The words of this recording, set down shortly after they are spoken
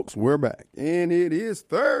Folks, we're back, and it is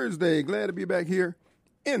Thursday. Glad to be back here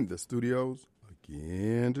in the studios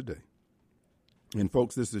again today. And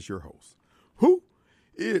folks, this is your host. Who?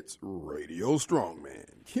 It's Radio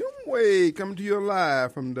Strongman. Kim Wade coming to you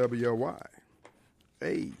live from WY.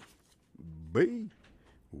 A B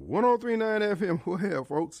 1039 FM. Well,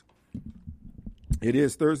 folks, it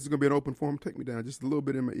is Thursday. It's going to be an open forum. Take me down just a little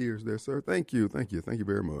bit in my ears there, sir. Thank you. Thank you. Thank you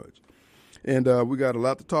very much. And we got a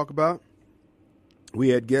lot to talk about. We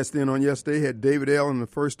had guests in on yesterday, had David L. in the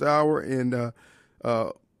first hour, and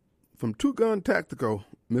from Two Gun Tactical,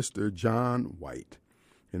 Mr. John White.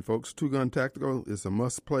 And folks, Two Gun Tactical is a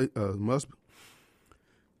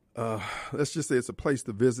let's just say it's a place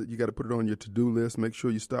to visit. You got to put it on your to-do list. Make sure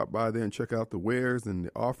you stop by there and check out the wares and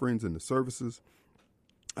the offerings and the services.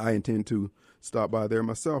 I intend to stop by there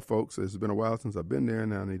myself, folks. It's been a while since I've been there,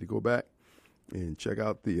 and I need to go back and check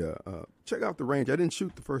out the range. I didn't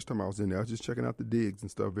shoot the first time I was in there. I was just checking out the digs and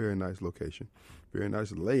stuff. Very nice location, very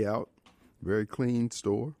nice layout, very clean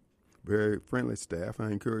store, very friendly staff.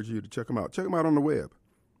 I encourage you to check them out. Check them out on the web.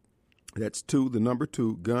 That's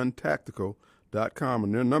guntactical.com,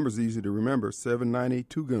 and their number's easy to remember: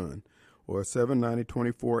 790-2GUN or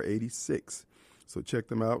 790-2486. So check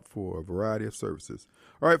them out for a variety of services.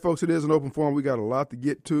 All right, folks, it is an open forum. We got a lot to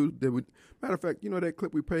get to. Matter of fact, you know that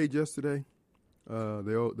clip we played yesterday?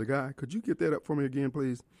 The guy, could you get that up for me again,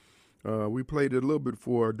 please? We played it a little bit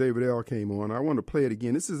before David L. came on. I want to play it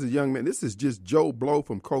again. This is a young man. This is just Joe Blow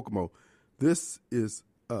from Kokomo. This is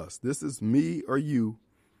us. This is me or you,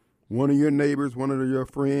 one of your neighbors, one of your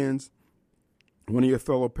friends, one of your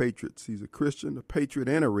fellow patriots. He's a Christian, a patriot,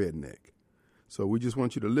 and a redneck. So we just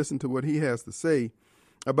want you to listen to what he has to say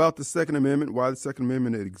about the Second Amendment, why the Second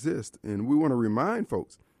Amendment exists. And we want to remind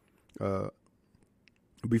folks,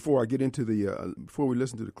 before I get into before we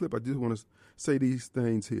listen to the clip, I just want to say these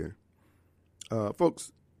things here.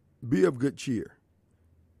 Folks, be of good cheer.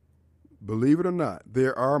 Believe it or not,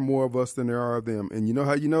 there are more of us than there are of them. And you know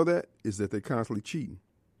how you know that? Is that they're constantly cheating.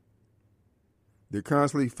 They're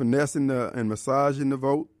constantly finessing and massaging the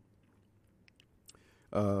vote.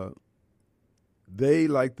 They,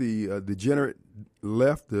 like the degenerate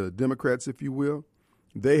left, the Democrats, if you will,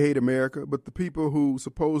 they hate America. But the people who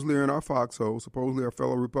supposedly are in our foxhole, supposedly our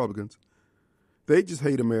fellow Republicans, they just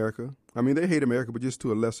hate America. I mean, they hate America, but just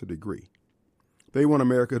to a lesser degree. They want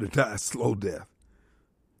America to die a slow death.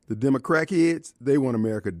 The Democrat heads, they want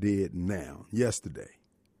America dead now, yesterday,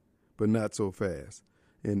 but not so fast.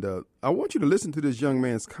 And I want you to listen to this young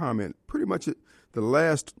man's comment, pretty much the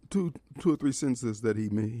last two or three sentences that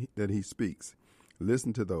he speaks.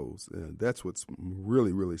 Listen to those. That's what's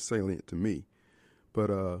really, really salient to me. But,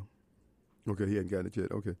 okay, he hadn't gotten it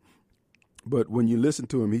yet. Okay. But when you listen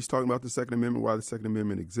to him, he's talking about the Second Amendment, why the Second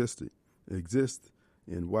Amendment exists,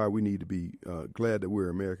 and why we need to be glad that we're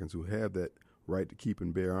Americans who have that right to keep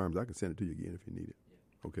and bear arms. I can send it to you again if you need it.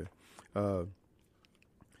 Okay.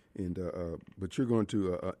 But you're going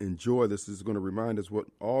to enjoy this. This is going to remind us what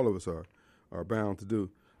all of us are bound to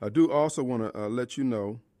do. I do also want to let you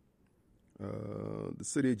know the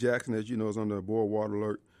city of Jackson, as you know, is under a boil water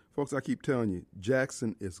alert. Folks, I keep telling you,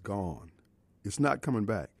 Jackson is gone. It's not coming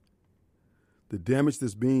back. The damage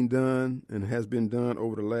that's being done and has been done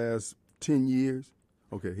over the last 10 years,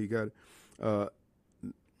 okay, he got it.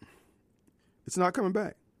 It's not coming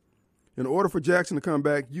back. In order for Jackson to come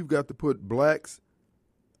back, you've got to put blacks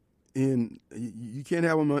in. You can't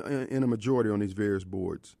have them in a majority on these various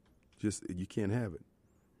boards. Just, you can't have it.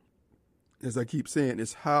 As I keep saying,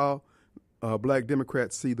 it's how black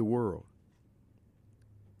Democrats see the world.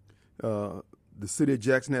 The city of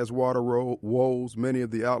Jackson has water woes. Many of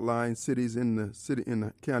the outlying cities in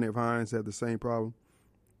the county of Hinds have the same problem.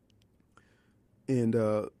 And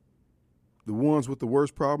the ones with the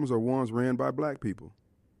worst problems are ones ran by black people.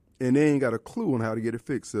 And they ain't got a clue on how to get it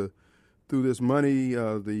fixed. Through this money,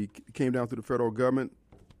 came down through the federal government,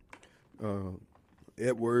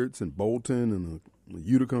 Edwards and Bolton and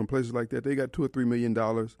Utica and places like that, they got $2 or $3 million.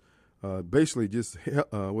 Basically just,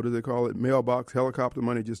 what do they call it, mailbox, helicopter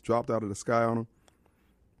money just dropped out of the sky on them.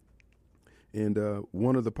 And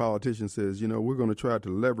one of the politicians says, we're going to try to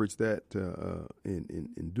leverage that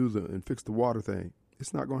and fix the water thing.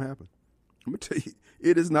 It's not going to happen. I'm going to tell you,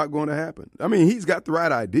 it is not going to happen. I mean, he's got the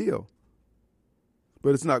right idea,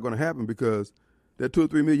 but it's not going to happen because that $2 or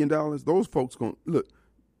 $3 million, those folks they're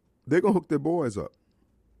going to hook their boys up.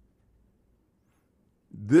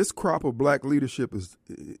 This crop of black leadership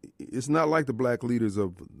it's not like the black leaders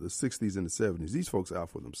of the 60s and the 70s. These folks are out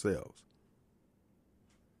for themselves.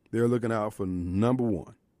 They're looking out for number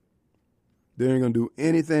one. They ain't going to do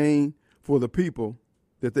anything for the people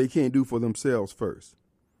that they can't do for themselves first.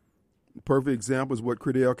 Perfect example is what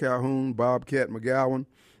Credell Calhoun, Bobcat McGowan,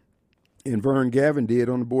 and Vern Gavin did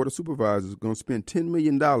on the Board of Supervisors. Going to spend $10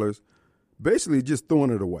 million basically just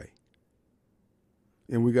throwing it away.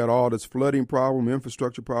 And we got all this flooding problem,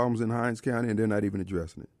 infrastructure problems in Hinds County, and they're not even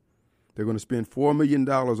addressing it. They're going to spend $4 million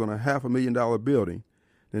on a $500,000 building.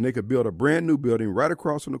 Then they could build a brand new building right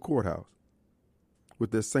across from the courthouse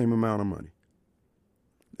with that same amount of money.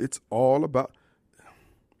 It's all about,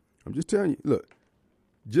 I'm just telling you, look,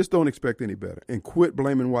 just don't expect any better. And quit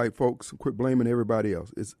blaming white folks, quit blaming everybody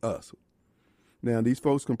else. It's us. Now, these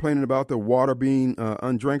folks complaining about the water being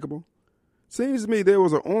undrinkable. Seems to me there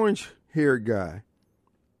was an orange-haired guy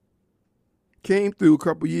came through a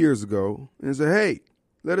couple years ago and said, hey,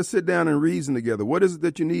 let us sit down and reason together. What is it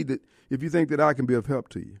that you need that if you think that I can be of help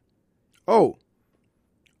to you? Oh,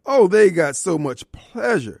 they got so much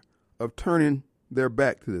pleasure of turning their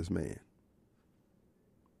back to this man.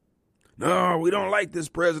 No, we don't like this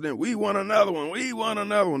president. We want another one.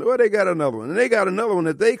 Well, they got another one. And they got another one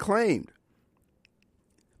that they claimed.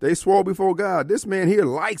 They swore before God, this man here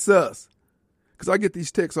likes us. Because I get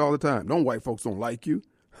these texts all the time. Don't white folks don't like you.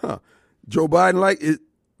 Huh. Joe Biden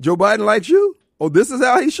likes you? Oh, this is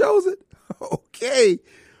how he shows it? Okay.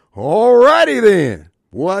 All righty then.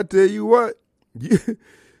 Well, I tell you what.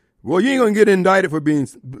 Well, you ain't going to get indicted for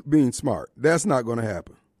being smart. That's not going to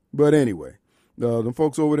happen. But anyway, the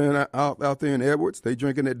folks over there out there in Edwards, they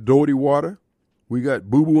drinking that dirty water. We got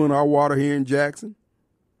boo-boo in our water here in Jackson.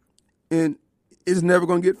 And it's never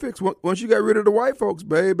going to get fixed. Once you got rid of the white folks,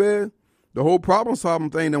 baby, the whole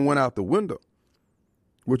problem-solving thing then went out the window.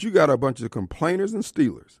 What you got are a bunch of complainers and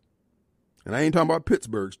stealers. And I ain't talking about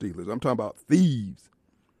Pittsburgh Steelers. I'm talking about thieves.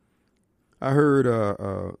 I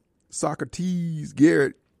heard Socrates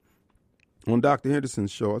Garrett on Dr.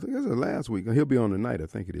 Henderson's show. I think it was last week. He'll be on tonight. I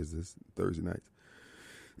think it is this Thursday night.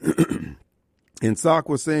 And Sock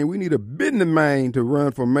was saying we need a businessman to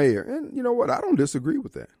run for mayor. And you know what? I don't disagree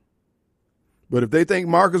with that. But if they think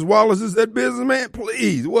Marcus Wallace is that businessman,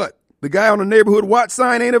 please, what? The guy on the neighborhood watch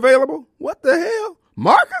sign ain't available? What the hell?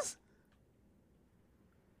 Marcus?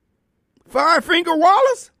 Five Finger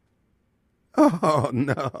Wallace? Oh,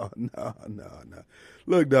 no.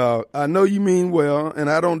 Look, dog, I know you mean well, and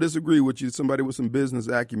I don't disagree with you, somebody with some business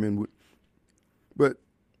acumen. But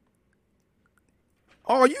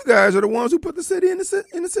all you guys are the ones who put the city in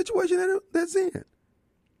the situation that's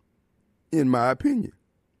in my opinion.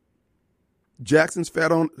 Jackson's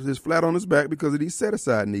flat on his back because of these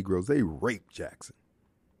set-aside Negroes. They raped Jackson.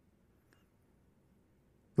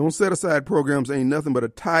 Those set-aside programs ain't nothing but a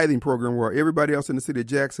tithing program where everybody else in the city of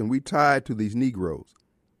Jackson, we tied to these Negroes.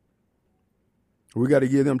 We got to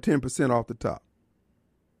give them 10% off the top.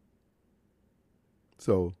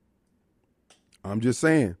 So, I'm just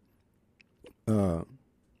saying,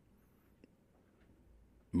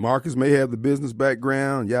 Marcus may have the business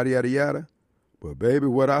background, yada, yada, yada. But, baby,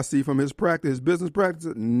 what I see from his business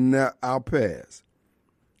practice, nah, I'll pass.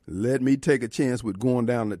 Let me take a chance with going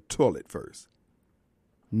down the toilet first.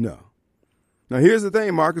 No. Now, here's the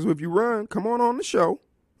thing, Marcus. If you run, come on the show.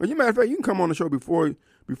 As a matter of fact, you can come on the show before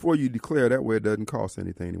you declare. That way it doesn't cost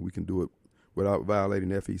anything, and we can do it without violating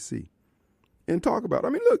FEC. And talk about it. I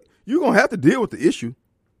mean, look, you're going to have to deal with the issue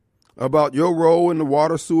about your role in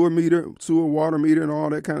the sewer water meter and all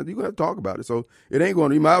that kind of thing. You're going to have to talk about it. So it ain't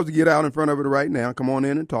going to, you might as well get out in front of it right now. Come on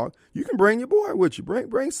in and talk. You can bring your boy with you.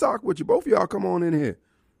 Bring Sock with you. Both of y'all come on in here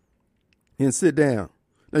and sit down.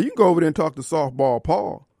 Now, you can go over there and talk to Softball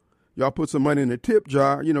Paul. Y'all put some money in the tip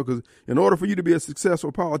jar, because in order for you to be a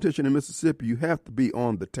successful politician in Mississippi, you have to be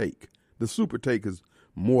on the take. The super take is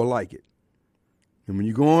more like it. And when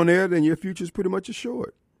you go on there, then your future is pretty much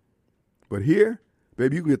assured. But here,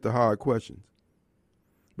 baby, you can get the hard questions.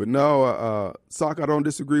 But no, Sock, I don't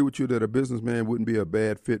disagree with you that a businessman wouldn't be a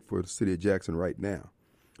bad fit for the city of Jackson right now.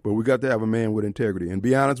 But we got to have a man with integrity. And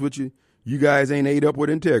be honest with you, you guys ain't ate up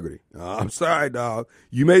with integrity. Oh, I'm sorry, dog.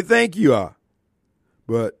 You may think you are.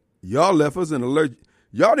 But y'all left us in allergic.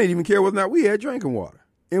 Y'all didn't even care whether or not we had drinking water.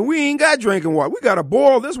 And we ain't got drinking water. We got to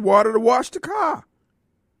boil this water to wash the car.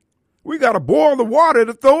 We got to boil the water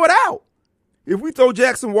to throw it out. If we throw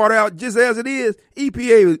Jackson water out just as it is,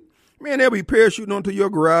 EPA, man, they'll be parachuting onto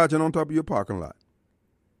your garage and on top of your parking lot.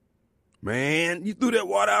 Man, you threw that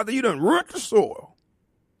water out there, you done ruined the soil.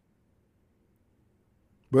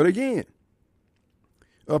 But again,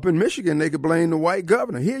 up in Michigan, they could blame the white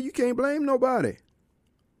governor. Here, you can't blame nobody.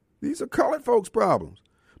 These are colored folks' problems.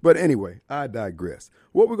 But anyway, I digress.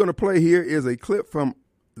 What we're going to play here is a clip from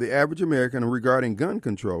the average American regarding gun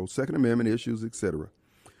control, Second Amendment issues, etc.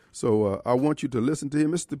 So I want you to listen to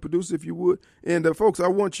him, Mr. Producer, if you would. And folks, I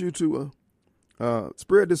want you to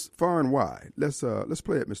Spread this far and wide. Let's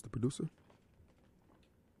play it, Mr. Producer.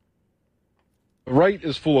 The right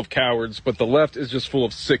is full of cowards, but the left is just full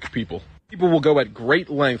of sick people. People will go at great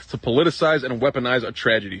lengths to politicize and weaponize a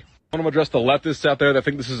tragedy. I want to address the leftists out there that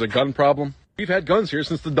think this is a gun problem. We've had guns here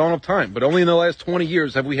since the dawn of time, but only in the last 20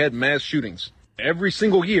 years have we had mass shootings. Every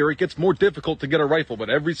single year, it gets more difficult to get a rifle, but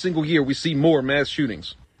every single year we see more mass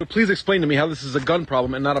shootings. So please explain to me how this is a gun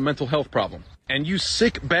problem and not a mental health problem. And you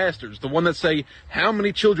sick bastards, the one that say, how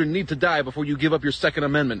many children need to die before you give up your Second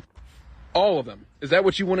Amendment? All of them. Is that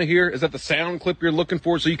what you want to hear? Is that the sound clip you're looking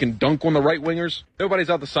for so you can dunk on the right-wingers? Nobody's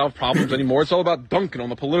out to solve problems anymore. It's all about dunking on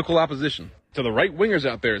the political opposition. To the right-wingers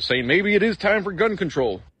out there saying maybe it is time for gun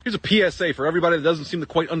control. Here's a PSA for everybody that doesn't seem to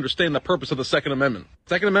quite understand the purpose of the Second Amendment.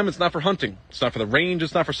 Second Amendment's not for hunting. It's not for the range.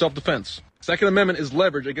 It's not for self-defense. Second Amendment is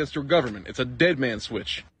leverage against your government. It's a dead man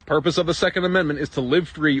switch. Purpose of the Second Amendment is to live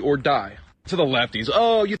free or die. To the lefties,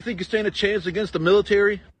 oh, you think you stand a chance against the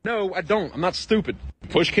military? No, I don't. I'm not stupid.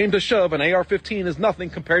 Push came to shove, an AR-15 is nothing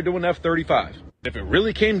compared to an F-35. If it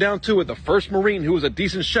really came down to it, the first Marine who was a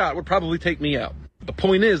decent shot would probably take me out. But the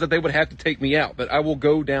point is that they would have to take me out, that I will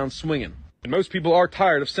go down swinging. And most people are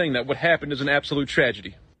tired of saying that what happened is an absolute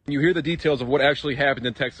tragedy. When you hear the details of what actually happened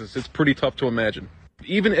in Texas, it's pretty tough to imagine.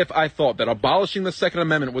 Even if I thought that abolishing the Second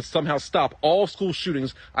Amendment would somehow stop all school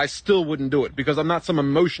shootings, I still wouldn't do it because I'm not some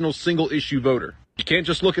emotional single-issue voter. You can't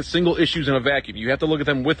just look at single issues in a vacuum. You have to look at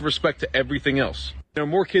them with respect to everything else. You know,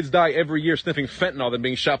 more kids die every year sniffing fentanyl than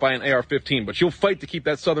being shot by an AR-15, but you'll fight to keep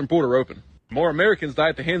that southern border open. More Americans die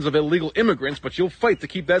at the hands of illegal immigrants, but you'll fight to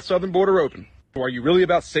keep that southern border open. So are you really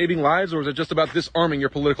about saving lives, or is it just about disarming your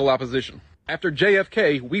political opposition? After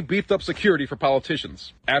JFK, we beefed up security for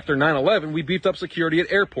politicians. After 9/11, we beefed up security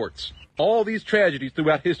at airports. All these tragedies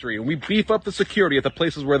throughout history, and we beef up the security at the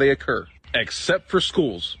places where they occur. Except for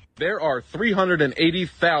schools. There are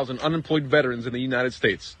 380,000 unemployed veterans in the United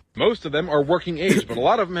States. Most of them are working age, but a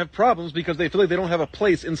lot of them have problems because they feel like they don't have a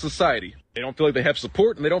place in society. They don't feel like they have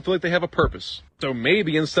support, and they don't feel like they have a purpose. So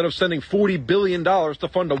maybe instead of sending $40 billion to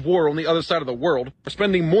fund a war on the other side of the world, we're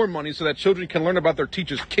spending more money so that children can learn about their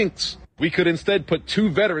teachers' kinks. We could instead put 2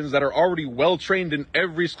 veterans that are already well-trained in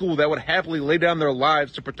every school that would happily lay down their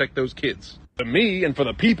lives to protect those kids. To me, and for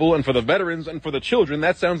the people, and for the veterans, and for the children,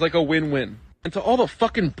 that sounds like a win-win. And to all the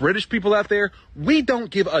fucking British people out there, we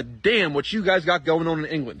don't give a damn what you guys got going on in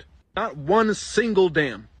England. Not one single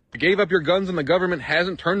damn. You gave up your guns and the government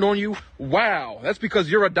hasn't turned on you? Wow, that's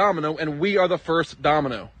because you're a domino and we are the first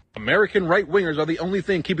domino. American right-wingers are the only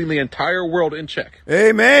thing keeping the entire world in check.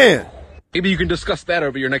 Amen. Maybe you can discuss that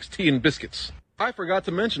over your next tea and biscuits. I forgot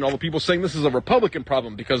to mention all the people saying this is a Republican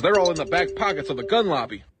problem because they're all in the back pockets of the gun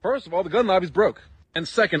lobby. First of all, the gun lobby's broke. And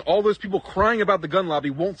second, all those people crying about the gun lobby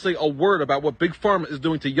won't say a word about what Big Pharma is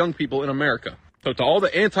doing to young people in America. So to all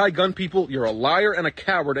the anti-gun people, you're a liar and a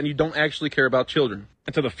coward and you don't actually care about children.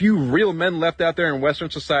 And to the few real men left out there in Western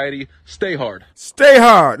society, stay hard. Stay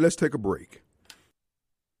hard. Let's take a break.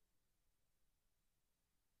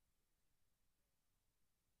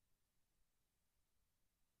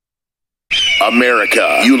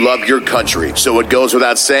 America, you love your country, so it goes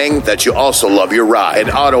without saying that you also love your ride.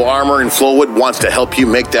 And Auto Armor in Flowood wants to help you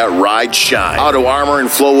make that ride shine. Auto Armor in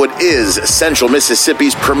Flowood is Central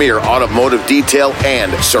Mississippi's premier automotive detail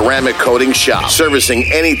and ceramic coating shop, servicing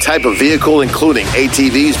any type of vehicle, including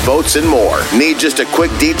ATVs, boats, and more. Need just a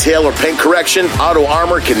quick detail or paint correction? Auto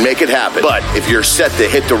Armor can make it happen. But if you're set to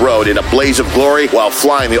hit the road in a blaze of glory while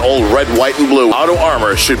flying the old red, white, and blue, Auto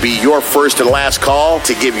Armor should be your first and last call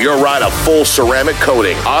to give your ride a full ceramic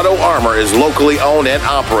coating. Auto Armor is locally owned and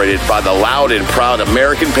operated by the loud and proud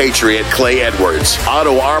American patriot Clay Edwards.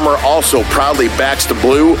 Auto Armor also proudly backs the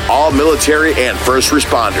blue, all military, and first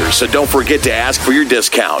responders. So don't forget to ask for your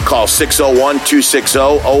discount. Call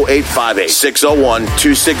 601-260-0858.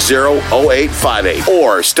 601-260-0858.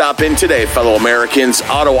 Or stop in today, fellow Americans.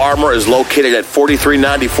 Auto Armor is located at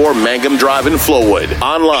 4394 Mangum Drive in Flowood.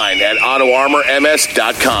 Online at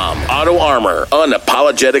AutoArmorMS.com. Auto Armor,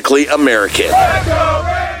 unapologetically American.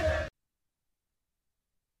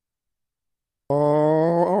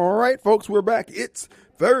 All right, folks, we're back. It's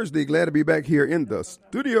Thursday. Glad to be back here in the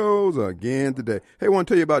studios again today. Hey, I want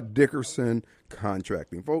to tell you about Dickerson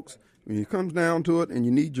Contracting. Folks, when it comes down to it and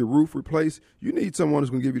you need your roof replaced, you need someone who's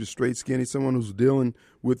going to give you the straight skinny, someone who's dealing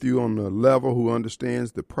with you on the level, who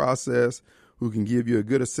understands the process, who can give you a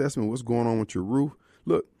good assessment of what's going on with your roof.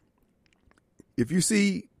 Look, if you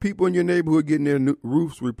see people in your neighborhood getting their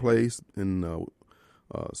roofs replaced, and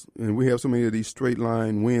we have so many of these straight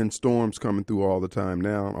line wind storms coming through all the time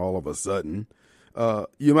now, all of a sudden,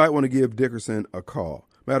 you might want to give Dickerson a call.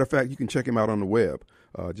 Matter of fact, you can check him out on the web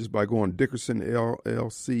just by going to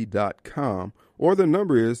DickersonLLC.com or the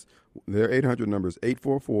number is, their 800 number is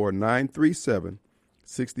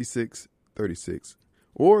 844-937-6636.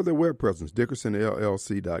 Or their web presence,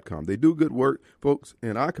 DickersonLLC.com. They do good work, folks,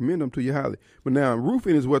 and I commend them to you highly. But now,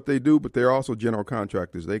 roofing is what they do, but they're also general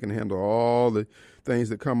contractors. They can handle all the things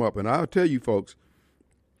that come up. And I'll tell you, folks,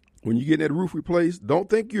 when you get that roof replaced, don't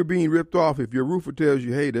think you're being ripped off if your roofer tells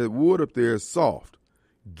you, hey, that wood up there is soft.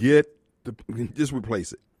 Just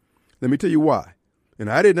replace it. Let me tell you why.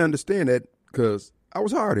 And I didn't understand that because I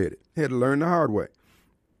was hard-headed. Had to learn the hard way.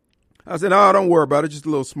 I said, oh, don't worry about it, just a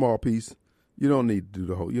little small piece. You don't need to do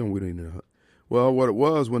the whole. You don't really need to. Well, what it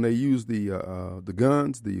was when they used the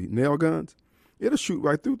guns, the nail guns, it'll shoot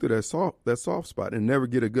right through to that soft spot and never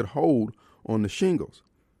get a good hold on the shingles.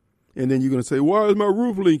 And then you're going to say, why is my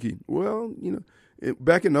roof leaking? Well,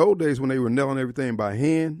 back in the old days when they were nailing everything by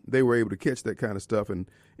hand, they were able to catch that kind of stuff and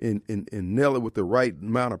nail it with the right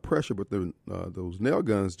amount of pressure. But those nail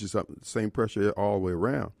guns just up the same pressure all the way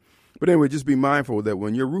around. But anyway, just be mindful that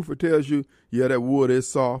when your roofer tells you, yeah, that wood is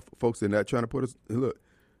soft, folks, they're not trying to put us, look,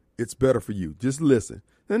 it's better for you. Just listen.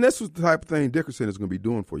 And that's what the type of thing Dickerson is going to be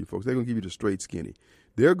doing for you, folks. They're going to give you the straight skinny.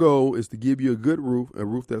 Their goal is to give you a good roof, a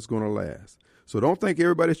roof that's going to last. So don't think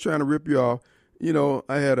everybody's trying to rip you off.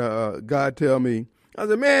 I had a guy tell me, I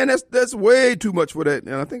said, man, that's way too much for that.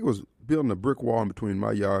 And I think it was building a brick wall in between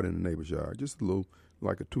my yard and the neighbor's yard, just a little,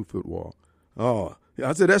 like a 2-foot wall. Oh,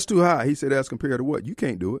 I said, that's too high. He said, that's compared to what? You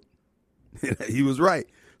can't do it. He was right.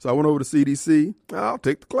 So I went over to CDC. I'll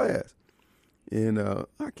take the class. And I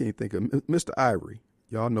can't think of Mr. Ivory.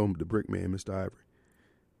 Y'all know him, the brick man, Mr. Ivory.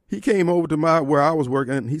 He came over to where I was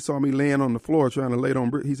working, and he saw me laying on the floor trying to lay it on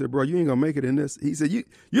brick. He said, bro, you ain't going to make it in this. He said, you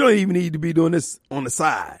don't even need to be doing this on the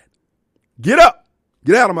side. Get up.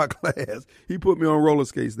 Get out of my class. He put me on roller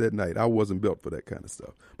skates that night. I wasn't built for that kind of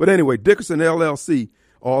stuff. But anyway, Dickerson LLC,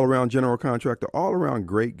 all-around general contractor, all-around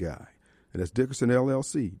great guy. And that's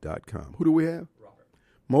DickersonLLC.com. Who do we have? Robert.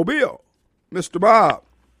 Mobile. Mr. Bob.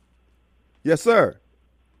 Yes, sir.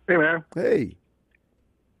 Hey, man. Hey.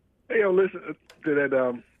 Hey, listen to that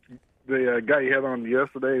the guy you had on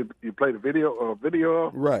yesterday. You played a video of.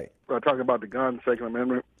 Right. Talking about the gun, Second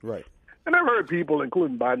Amendment. Right. And I've heard people,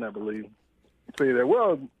 including Biden, I believe, say that,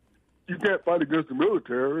 well, you can't fight against the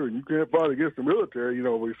military, and you can't fight against the military.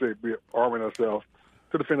 We say we're arming ourselves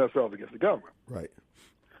to defend ourselves against the government. Right.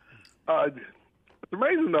 It's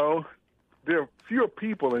amazing, though, there are fewer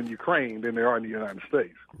people in Ukraine than there are in the United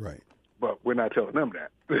States. Right. But we're not telling them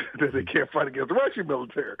that they can't fight against the Russian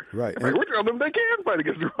military. Right. We're telling them they can fight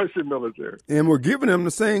against the Russian military. And we're giving them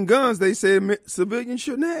the same guns they said civilians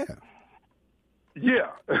shouldn't have.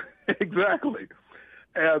 Yeah, exactly.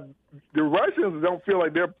 And the Russians don't feel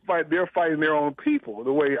like they're fighting their own people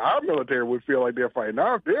the way our military would feel like they're fighting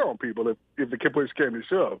their own people if the push came to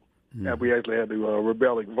shove. And we actually had to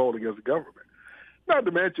rebel and vote against the government. Not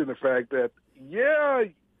to mention the fact that, yeah,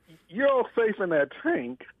 you're safe in that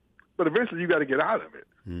tank, but eventually you got to get out of it.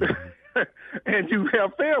 Mm-hmm. And you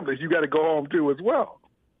have families you got to go home to as well.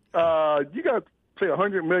 You got, say,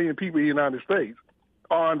 100 million people in the United States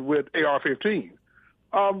armed with AR-15.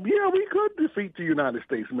 Yeah, we could defeat the United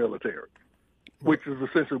States military, which is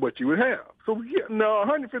essentially what you would have. So, yeah,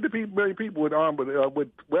 150 million people with armed with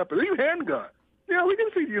weapons, even handguns. Yeah, we can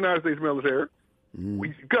defeat the United States military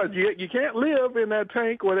because you can't live in that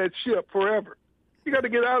tank or that ship forever. You got to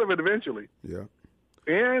get out of it eventually. Yeah.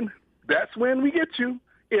 And that's when we get you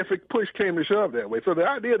if a push came to shove that way. So the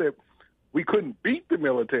idea that we couldn't beat the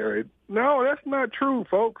military, no, that's not true,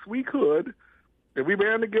 folks. We could. If we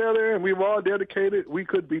band together and we were all dedicated, we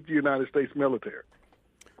could beat the United States military.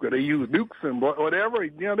 Because they use nukes and whatever.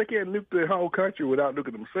 They can't nuke the whole country without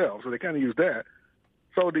nuking themselves, so they kind of use that.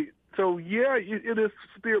 So yeah, it is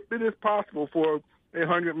possible for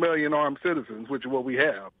 100 million armed citizens, which is what we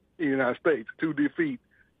have in the United States, to defeat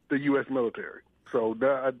the U.S. military. So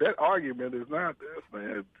that argument is not this,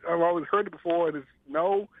 man. I've always heard it before, and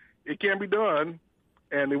it can be done,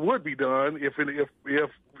 and it would be done if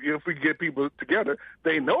we get people together.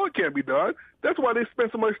 They know it can be done. That's why they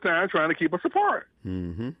spend so much time trying to keep us apart.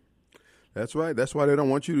 Mm-hmm. That's right. That's why they don't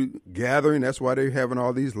want you gathering. That's why they're having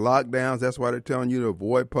all these lockdowns. That's why they're telling you to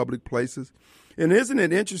avoid public places. And isn't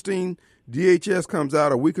it interesting? DHS comes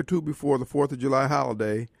out a week or two before the 4th of July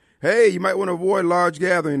holiday. Hey, you might want to avoid large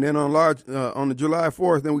gathering. Then on the July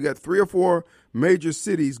 4th, then we got 3 or 4 major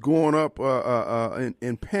cities going up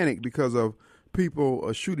in panic because of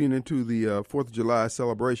people shooting into the 4th of July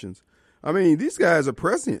celebrations. I mean, these guys are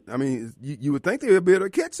prescient. I mean, you would think they would be able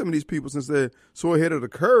to catch some of these people since they're so ahead of the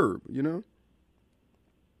curve,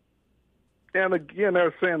 And again,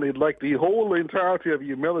 they're saying that like the whole entirety of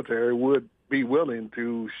your military would be willing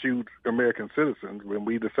to shoot American citizens when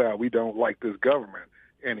we decide we don't like this government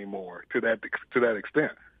anymore to that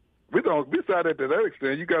extent. We don't decide that to that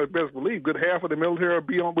extent. You guys best believe good half of the military will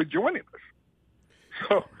be on with joining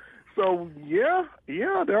us. So yeah,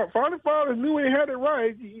 the founding fathers knew they had it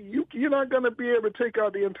right. You're not going to be able to take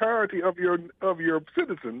out the entirety of your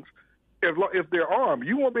citizens if they're armed.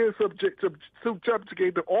 You won't be able to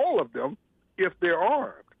subjugate to all of them if they're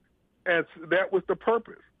armed, and that was the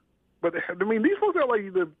purpose. But I mean, these folks are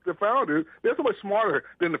like the founders. They're so much smarter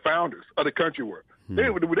than the founders of the country were. They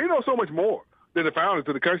know so much more than the founders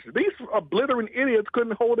of the country. These blithering idiots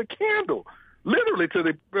couldn't hold a candle, literally,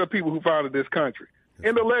 to the people who founded this country.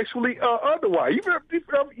 Intellectually, otherwise. You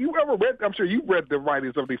ever read? I'm sure you've read the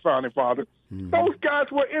writings of the founding fathers. Those guys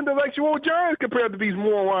were intellectual giants compared to these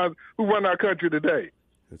morons who run our country today.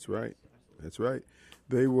 That's right.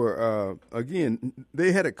 They were again.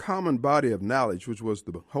 They had a common body of knowledge, which was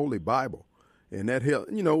the Holy Bible, and that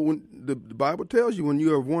helped. You know, when the Bible tells you when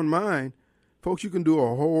you have one mind, folks, you can do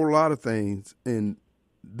a whole lot of things. And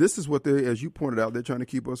this is what they, as you pointed out, they're trying to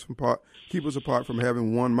keep us apart from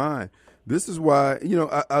having one mind. This is why, you know,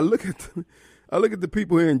 I look at the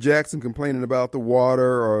people here in Jackson complaining about the water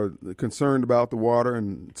or concerned about the water,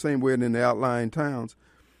 and same way in the outlying towns.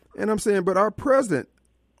 And I'm saying, but our president,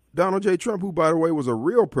 Donald J. Trump, who, by the way, was a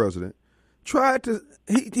real president, tried to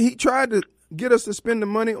get us to spend the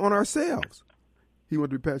money on ourselves. He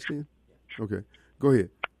wanted to be patched in? Okay. Go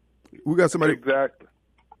ahead. We got somebody. Exactly.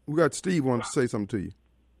 We got Steve wants to say something to you.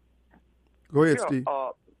 Go ahead, Steve.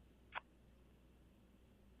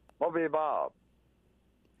 Bobby Bob.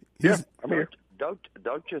 Yeah, I'm here. Don't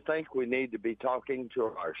you think we need to be talking to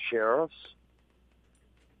our sheriffs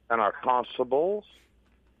and our constables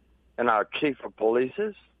and our chief of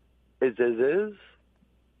polices,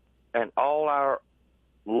 and all our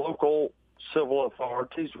local civil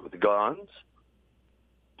authorities with guns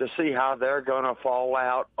to see how they're going to fall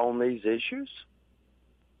out on these issues?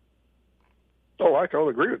 Oh, I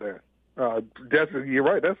totally agree with that. You're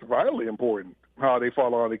right. That's vitally important how they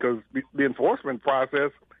fall on, because the enforcement process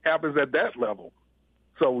happens at that level.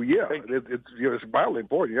 So yeah, it's vitally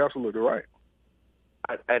important. You're absolutely right.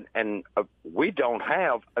 And we don't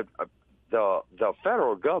have the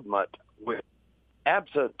federal government,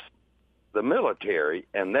 absent the military,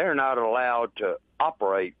 and they're not allowed to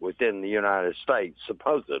operate within the United States,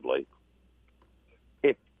 supposedly.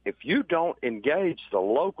 If you don't engage the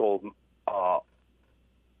local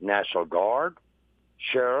National Guard,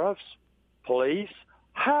 sheriffs, police,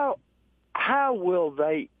 how will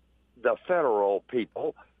the federal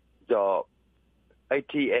people, the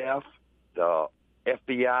ATF, the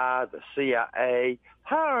FBI, the CIA,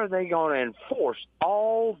 how are they going to enforce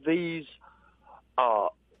all these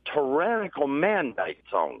tyrannical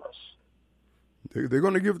mandates on us? They're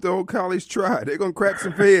going to give it the old college try. They're going to crack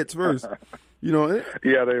some feds first. You know,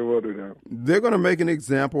 yeah, they will do that. They're going to make an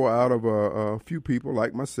example out of a few people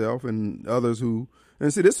like myself and others who,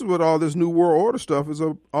 and see, this is what all this New World Order stuff is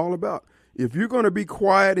all about. If you're going to be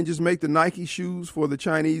quiet and just make the Nike shoes for the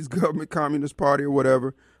Chinese government, Communist Party or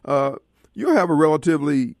whatever, you'll have a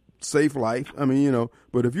relatively safe life. I mean, you know,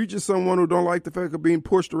 but if you're just someone who don't like the fact of being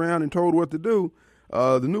pushed around and told what to do,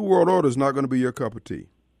 the New World Order is not going to be your cup of tea.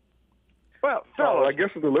 Well, fellas, I guess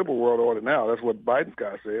it's the liberal world order now. That's what Biden's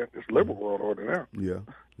guy said. It's the liberal world order now.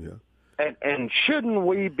 Yeah. And shouldn't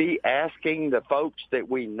we be asking the folks that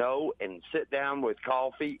we know and sit down with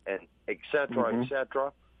coffee and et cetera, et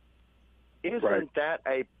cetera? Isn't that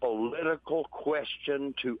a political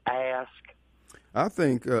question to ask? I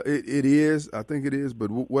think it is. I think it is. But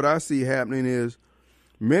what I see happening is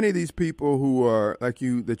many of these people who are like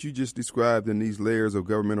you, that you just described in these layers of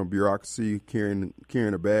governmental bureaucracy, carrying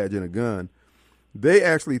a badge and a gun, they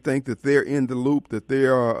actually think that they're in the loop, that they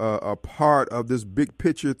are a part of this big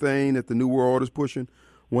picture thing that the New World Order is pushing,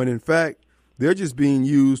 when in fact they're just being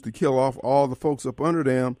used to kill off all the folks up under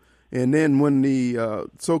them. And then when the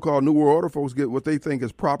so-called New World Order folks get what they think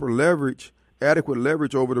is proper leverage, adequate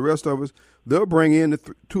leverage over the rest of us, they'll bring in the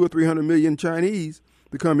 200 or 300 million Chinese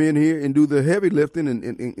to come in here and do the heavy lifting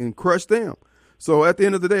and crush them. So at the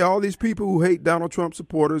end of the day, all these people who hate Donald Trump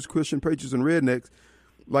supporters, Christian patriots, and rednecks,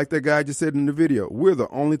 like that guy just said in the video, we're the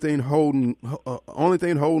only thing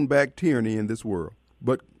holding back tyranny in this world,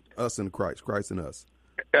 but us and Christ and us.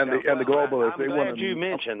 And the globalists. I'm glad you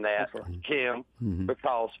mentioned that, Kim,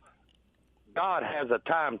 because God has a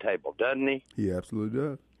timetable, doesn't he? He absolutely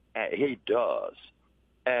does. He does.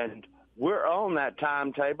 And we're on that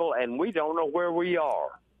timetable, and we don't know where we are.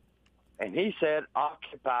 And he said,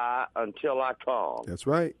 occupy until I come. That's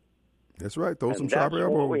right. That's right. Throw some and sharp that's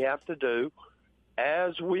elbows. what we have to do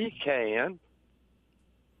as we can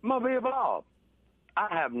Mobile Bob, I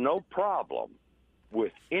have no problem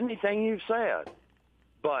with anything you've said,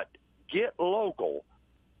 but get local.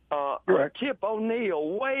 Correct. Tip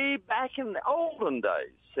O'Neill, way back in the olden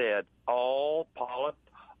days, said all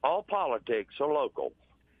politics are local.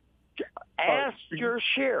 Ask your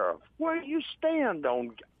sheriff where you stand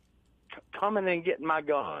on coming and getting my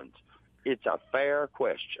guns. It's a fair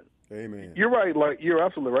question. Amen. You're right. Like, you're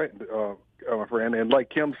absolutely right, my friend. And like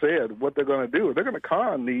Kim said, what they're going to do is they're going to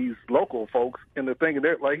con these local folks into thinking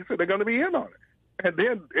that, like he said, they're going to be in on it. And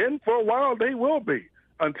then for a while they will be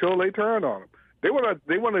until they turn on them. They always,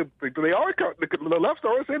 the left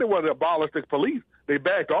always said they wanted to abolish the police. They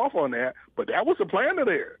backed off on that, but that was the plan of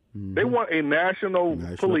theirs. Mm-hmm. They want a national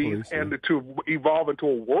police and to evolve into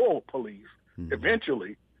a world police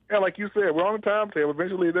eventually. And like you said, we're on a timetable.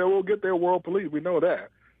 Eventually they will get their world police. We know that.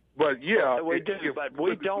 But yeah, we do. But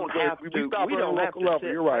we don't have to. We don't have to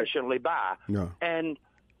sit patiently by and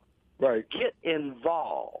get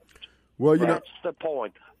involved. Well, that's the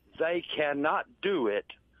point. They cannot do it.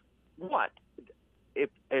 What? If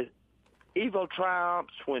evil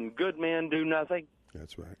triumphs when good men do nothing.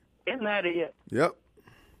 That's right. Isn't that it? Yep.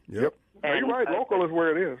 And you're right. Local is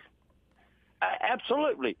where it is.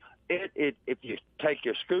 Absolutely. If you take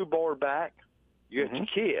your school board back, you get your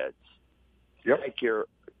kids. Yep. Take your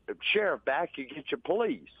sheriff back, you get your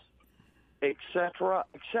police, et cetera,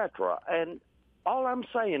 et cetera. And all I'm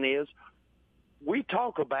saying is, we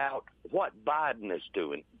talk about what Biden is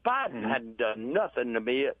doing. Biden hadn't done nothing to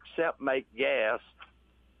me except make gas.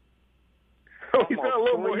 He's done a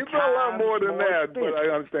lot more than that, but I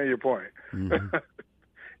understand your point. Mm-hmm.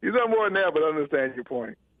 He's done more than that, but I understand your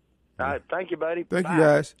point. All right, thank you, buddy. Thank you,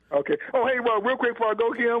 guys. Okay. Oh, hey, well, real quick before I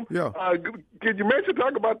go, Kim. Yeah. Could you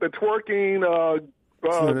talk about the twerking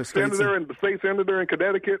senator and the state senator in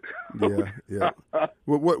Connecticut? Yeah.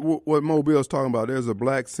 What Mobile's talking about? There's a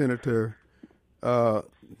black senator.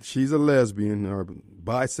 She's a lesbian or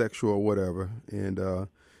bisexual or whatever, and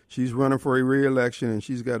she's running for a re-election, and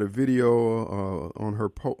she's got a video on her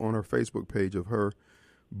Facebook page of her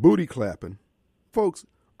booty clapping. Folks,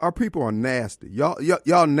 our people are nasty.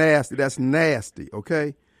 Y'all nasty. That's nasty,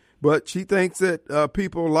 okay? But she thinks that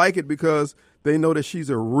people like it because they know that she's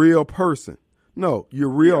a real person. No, you're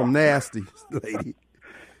real nasty, lady.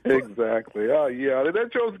 Exactly. Oh, yeah. That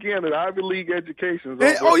shows again that Ivy League education.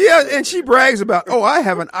 And she brags about, I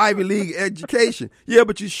have an Ivy League education. Yeah,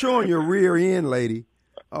 but you're showing your rear end, lady.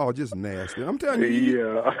 Oh, just nasty. I'm telling you.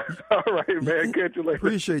 Yeah. All right, man. Catch you later.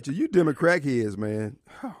 Appreciate you. You Democrat heads, man.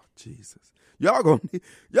 Oh, Jesus. Y'all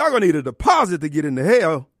gonna need a deposit to get into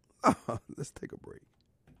hell. Let's take a break.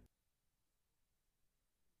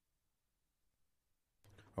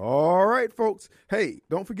 All right, folks. Hey,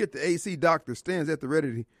 don't forget the AC Doctor stands at the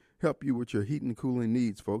ready to help you with your heating and cooling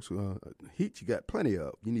needs, folks. Heat you got plenty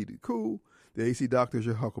of. You need it cool. The AC Doctor is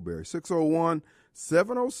your huckleberry.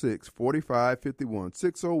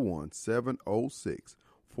 601-706-4551.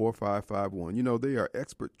 601-706-4551. You know, they are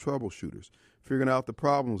expert troubleshooters, figuring out the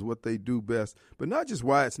problems, what they do best, but not just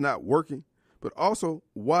why it's not working, but also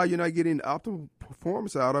why you're not getting optimal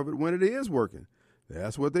performance out of it when it is working.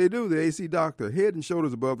 That's what they do, the AC Doctor, head and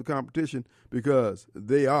shoulders above the competition because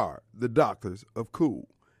they are the doctors of cool.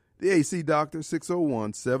 The AC Doctor,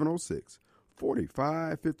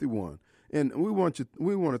 601-706-4551. And we want to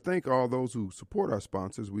thank all those who support our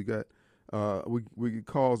sponsors. We got we get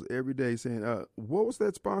calls every day saying, what was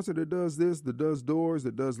that sponsor that does this, that does doors,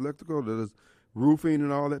 that does electrical, that does roofing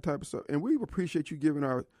and all that type of stuff. And we appreciate you giving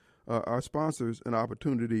our sponsors an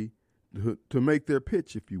opportunity to make their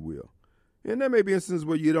pitch, if you will. And there may be instances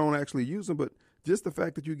where you don't actually use them, but just the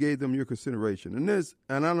fact that you gave them your consideration. And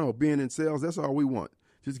I know, being in sales, that's all we want.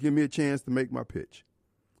 Just give me a chance to make my pitch.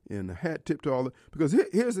 And a hat tip to all the, because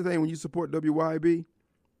here's the thing, when you support WYB,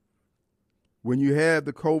 when you have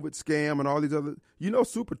the COVID scam and all these other,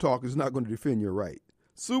 Super Talk is not going to defend your right.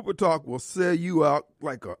 Super Talk will sell you out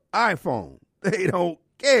like an iPhone. They don't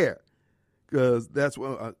care. Because that's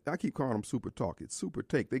what I keep calling them Super Talk. It's Super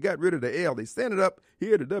Take. They got rid of the L. They sent it up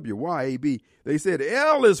here to WYAB. They said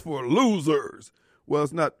L is for losers. Well,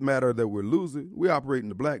 it's not a matter that we're losers. We operate in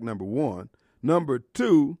the black, number one. Number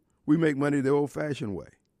two, we make money the old-fashioned way.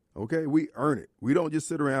 Okay? We earn it. We don't just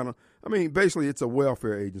sit around. Basically, it's a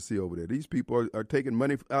welfare agency over there. These people are taking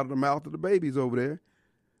money out of the mouth of the babies over there,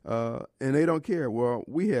 and they don't care. Well,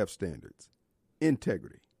 we have standards,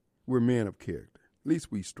 integrity. We're men of character. At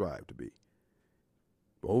least we strive to be.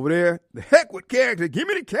 Over there, the heck with character. Give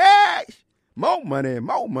me the cash. More money,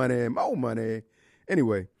 more money, more money.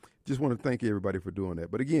 Anyway, just want to thank everybody for doing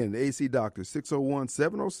that. But again, the AC Doctor,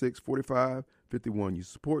 601-706-4551. You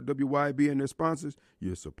support WYB and their sponsors,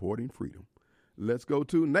 you're supporting freedom. Let's go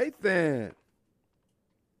to Nathan.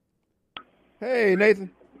 Hey, Nathan.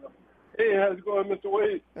 Hey, how's it going, Mr.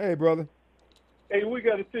 Wade? Hey, brother. Hey, we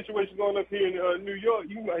got a situation going up here in New York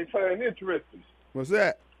you might find interesting. What's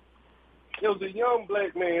that? There was a young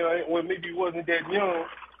black man, well, maybe he wasn't that young,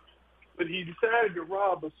 but he decided to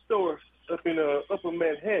rob a store up in Upper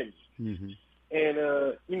Manhattan. Mm-hmm. And,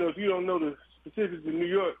 if you don't know the specifics in New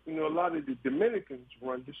York, a lot of the Dominicans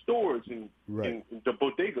run the stores and the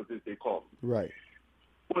bodegas, as they call them. Right.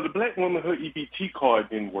 Well, the black woman, her EBT card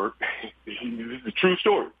didn't work. This is a true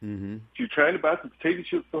story. Mm-hmm. She was trying to buy some potato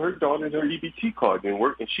chips for her daughter, and her EBT card didn't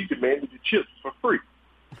work, and she demanded the chips for free.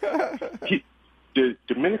 The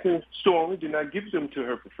Dominican store owner did not give them to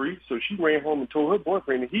her for free, so she ran home and told her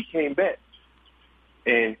boyfriend, and he came back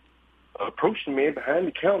and approached the man behind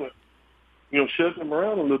the counter, shoved him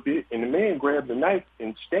around a little bit, and the man grabbed a knife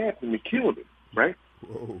and stabbed him and killed him, right?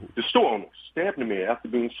 Whoa. The store owner stabbed the man after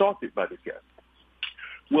being assaulted by this guy.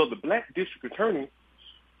 Well, the black district attorney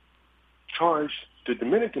charged the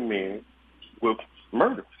Dominican man with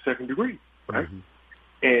murder, second degree, right? Mm-hmm.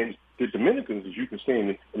 And the Dominicans, as you can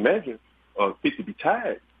imagine, are fit to be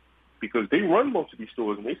tied because they run most of these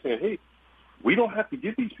stores, and they saying, hey, we don't have to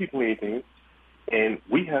give these people anything, and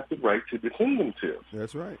we have the right to defend themselves.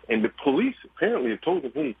 That's right. And the police apparently have told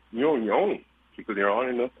them, hey, you're on your own because there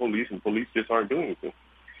aren't enough police, and police just aren't doing anything.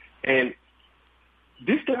 And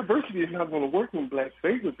this diversity is not going to work in black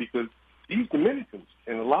favor because these Dominicans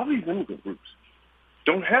and a lot of these immigrant groups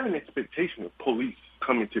don't have an expectation of police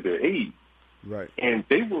coming to their aid. Right. And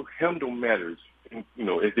they will handle matters, as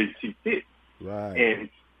they see fit. Right. And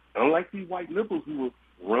unlike these white liberals who will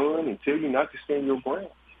run and tell you not to stand your ground,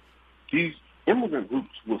 these immigrant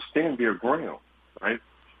groups will stand their ground, right?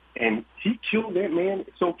 And he killed that man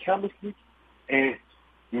so callously, and,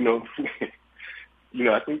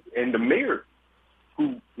 I think, and the mayor,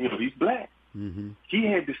 who, he's black, mm-hmm. he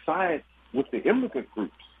had to side with the immigrant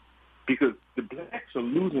groups because the blacks are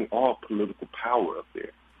losing all political power up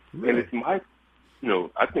there. Really? And it's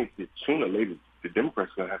I think that sooner or later the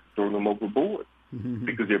Democrats are going to have to throw them overboard Mm-hmm.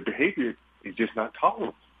 because their behavior is just not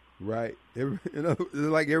tolerant. Right.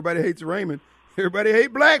 Like everybody hates Raymond. Everybody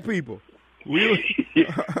hates black people.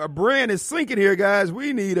 Our brand is sinking here, guys.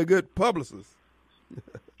 We need a good publicist.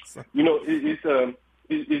 It's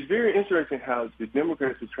very interesting how the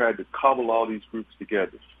Democrats have tried to cobble all these groups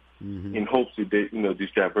together mm-hmm. in hopes that this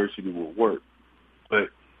diversity will work. But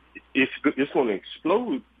it's going to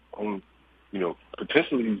explode on,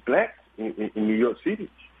 potentially these blacks in New York City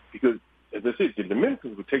because, as I said, the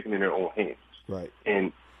Dominicans were taking it in their own hands. Right.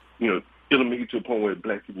 And, it'll make it to a point where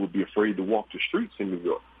black people would be afraid to walk the streets in New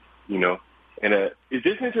York, And it's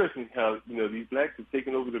just interesting how, these blacks have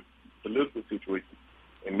taken over the political situation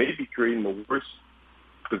and maybe creating a worse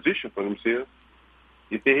position for themselves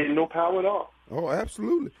if they had no power at all. Oh,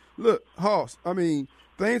 absolutely. Look, Hoss,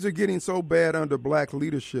 things are getting so bad under black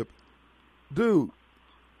leadership. Dude,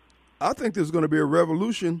 I think there's going to be a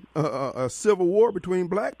revolution, a civil war between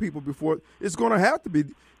black people before it's going to have to be.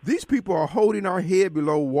 These people are holding our head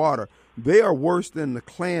below water. They are worse than the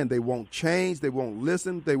Klan. They won't change. They won't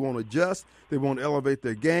listen. They won't adjust. They won't elevate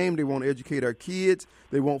their game. They won't educate our kids.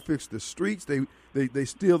 They won't fix the streets. They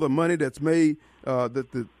steal the money that's made that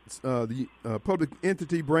the public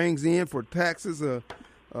entity brings in for taxes,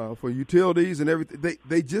 for utilities and everything.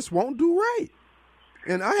 They just won't do right.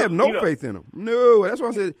 And I have no faith in them. No, that's why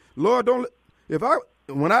I said, Lord,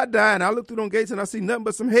 when I die and I look through them gates and I see nothing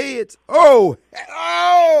but some heads, don't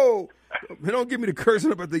give me the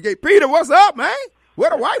cursing up at the gate. Peter, what's up, man? Where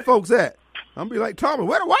the white folks at? I'm going to be like, Thomas,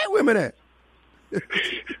 where the white women at?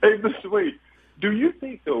 Hey, Mr. Wade, do you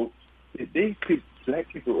think, though, that black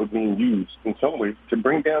people are being used in some way to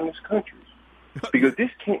bring down this country? Because this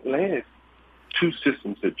can't last two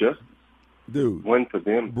systems of justice. Dude, one for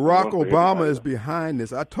them. Barack Obama is behind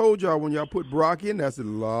this. I told y'all when y'all put Barack in, I said,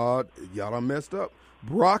 Lord, y'all done messed up.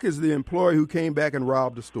 Barack is the employee who came back and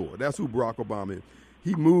robbed the store. That's who Barack Obama is.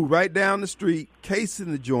 He moved right down the street,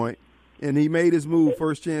 casing the joint, and he made his move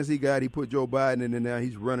first chance he got. He put Joe Biden in, and now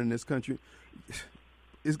he's running this country.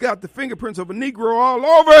 It's got the fingerprints of a Negro all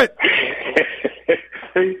over it.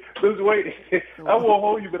 Hey, Mr. Wade, I won't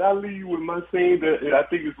hold you, but I'll leave you with my saying that I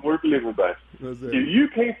think it's worth living by. If you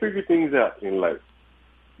can't figure things out in life,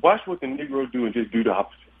 watch what the Negro do and just do the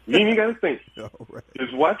opposite. You ain't got to think. All right.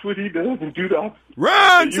 Just watch what he does and do the opposite.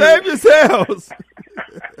 Run, save yourselves.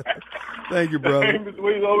 Thank you, brother. Hey, Mr.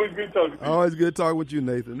 Wade, it's always good talking to you. Always good talking with you,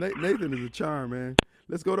 Nathan. Nathan is a charm, man.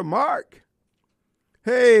 Let's go to Mark.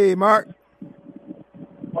 Hey, Mark.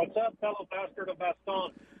 What's up, fellow bastard of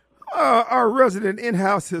Baston? Our resident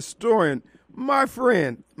in-house historian, my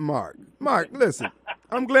friend, Mark. Mark, listen,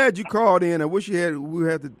 I'm glad you called in. I wish we had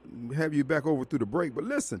to have you back over through the break. But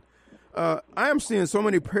listen, I am seeing so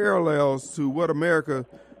many parallels to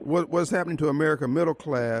what's happening to America middle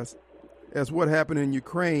class as what happened in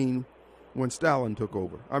Ukraine when Stalin took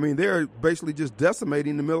over. I mean, they're basically just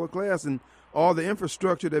decimating the middle class and all the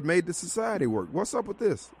infrastructure that made the society work. What's up with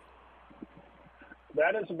this?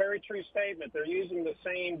 That is a very true statement. They're using the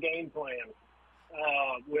same game plan.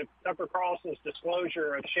 With Tucker Carlson's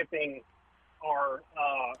disclosure of shipping our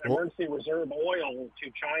emergency reserve oil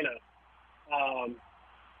to China,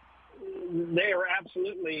 they are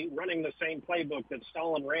absolutely running the same playbook that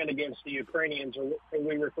Stalin ran against the Ukrainians, or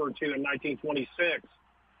we referred to in 1926,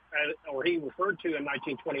 or he referred to in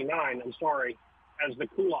 1929, as the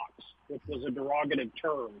kulaks, which was a derogative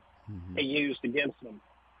term he used against them.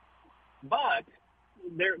 But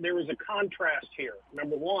there is a contrast here.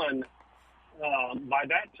 Number one, by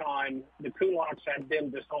that time, the kulaks had been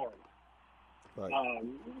disarmed. Right.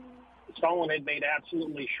 Stalin had made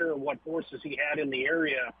absolutely sure what forces he had in the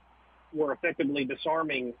area were effectively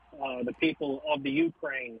disarming the people of the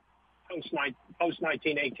Ukraine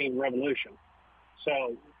post-1918 revolution.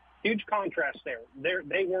 So huge contrast there.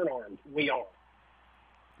 They weren't armed. We are.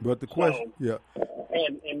 But the question,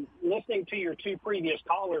 And listening to your two previous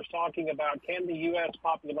callers talking about, can the U.S.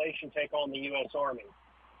 population take on the U.S. Army?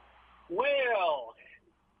 Well,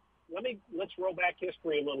 let's roll back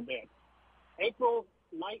history a little bit. April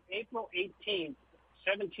 18th,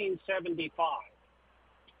 1775,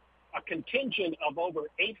 a contingent of over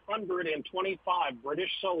 825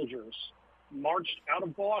 British soldiers marched out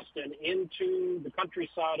of Boston into the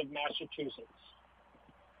countryside of Massachusetts.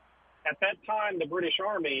 At that time, the British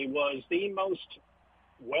Army was the most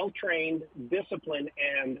well-trained, disciplined,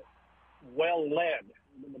 and well-led.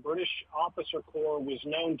 The British officer corps was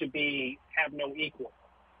known to have no equal.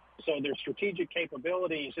 So their strategic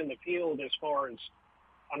capabilities in the field as far as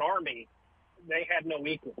an army, they had no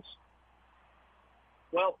equals.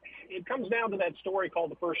 Well, it comes down to that story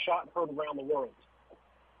called The First Shot Heard Around the World.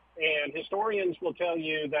 And historians will tell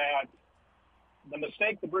you that the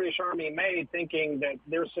mistake the British Army made, thinking that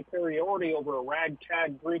their superiority over a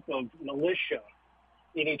ragtag group of militia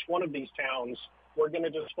in each one of these towns were going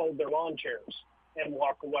to just fold their lawn chairs and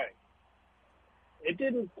walk away. It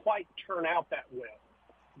didn't quite turn out that well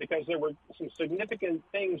because there were some significant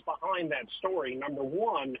things behind that story. Number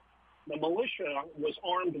one, the militia was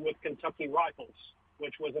armed with Kentucky rifles,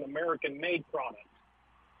 which was an American-made product.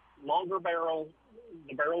 Longer barrel,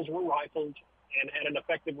 the barrels were rifled and had an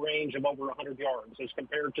effective range of over 100 yards as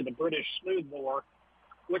compared to the British smoothbore,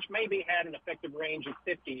 which maybe had an effective range of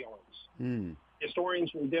 50 yards.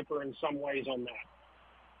 Historians will differ in some ways on that.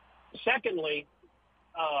 Secondly,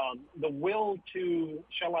 the will to,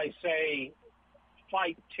 shall I say,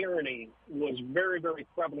 fight tyranny was very, very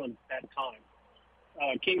prevalent at that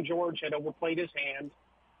time. King George had overplayed his hand,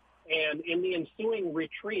 and in the ensuing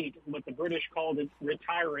retreat, what the British called it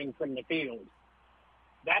retiring from the field,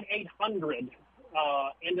 that 800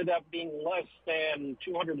 ended up being less than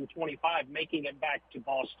 225 making it back to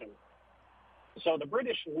Boston. So the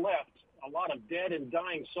British left a lot of dead and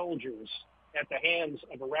dying soldiers at the hands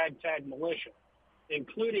of a ragtag militia,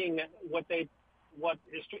 including what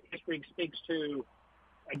history speaks to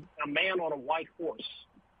a man on a white horse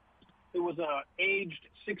who was a aged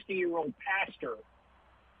 60-year-old pastor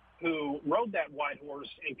who rode that white horse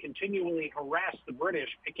and continually harassed the British,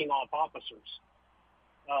 picking off officers.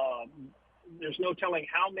 There's no telling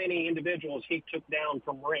how many individuals he took down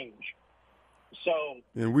from range.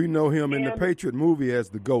 And we know him in the Patriot movie as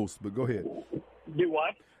the Ghost, but go ahead. Do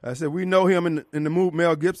what? I said we know him in the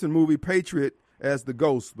Mel Gibson movie Patriot as the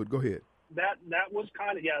Ghost, but go ahead. That was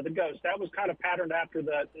kind of, the Ghost. That was kind of patterned after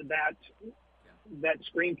that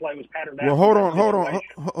screenplay was patterned after. Well,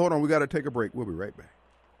 hold on. We got to take a break. We'll be right back.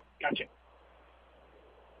 Gotcha.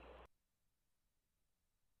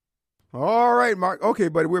 All right, Mark. Okay,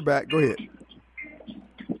 buddy, we're back. Go ahead.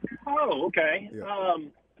 Oh, okay. Yeah.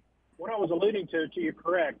 What I was alluding to you're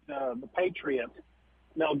correct. The Patriot,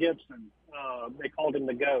 Mel Gibson, they called him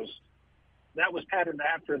the Ghost. That was patterned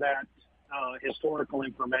after that historical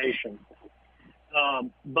information.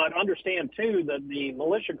 But understand, too, that the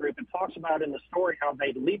militia group, it talks about in the story how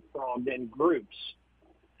they leapfrogged in groups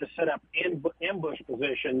to set up ambush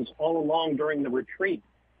positions all along during the retreat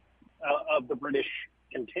of the British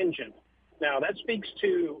contingent. Now, that speaks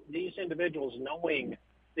to these individuals knowing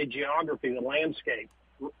the geography, the landscape,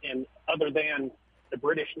 and other than the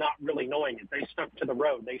British not really knowing it. They stuck to the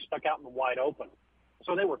road. They stuck out in the wide open.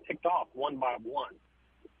 So they were picked off one by one.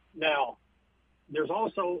 Now, there's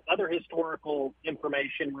also other historical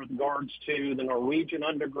information with regards to the Norwegian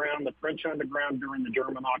underground, the French underground during the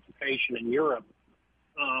German occupation in Europe.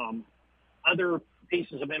 other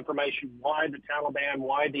pieces of information why the Taliban,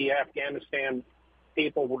 why the Afghanistan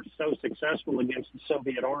people were so successful against the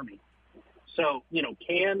Soviet Army. So,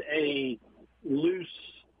 can a loose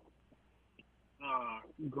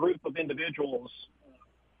group of individuals,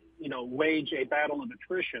 wage a battle of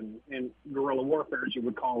attrition in guerrilla warfare, as you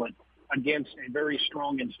would call it, against a very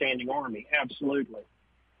strong and standing army? Absolutely.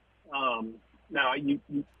 Now, you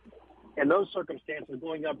in those circumstances,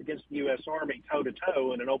 going up against the U.S. Army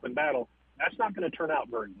toe-to-toe in an open battle, that's not going to turn out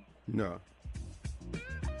very well. No.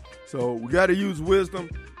 So we got to use wisdom.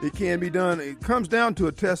 It can be done. It comes down to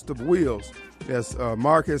a test of wills, as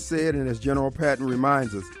Mark has said and as General Patton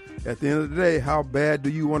reminds us. At the end of the day, how bad do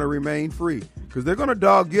you want to remain free? Because they're going to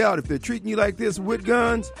dog you out. If they're treating you like this with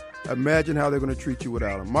guns, imagine how they're going to treat you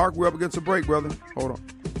without them. Mark, we're up against a break, brother. Hold on.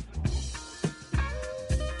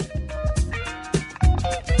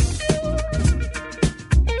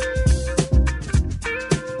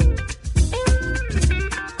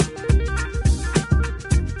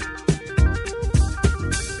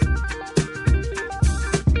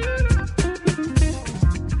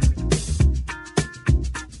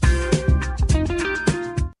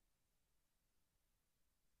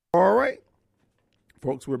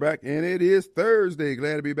 Folks, we're back, and it is Thursday.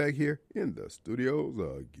 Glad to be back here in the studios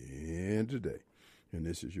again today. And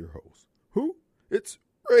this is your host. Who? It's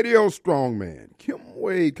Radio Strongman, Kim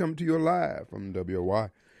Wade, coming to you live from WYAB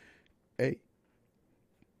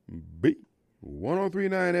 103.9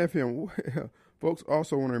 FM. Well, folks,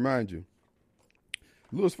 also want to remind you,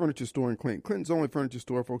 Lewis Furniture Store in Clinton. Clinton's only furniture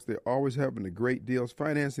store, folks. They're always having the great deals.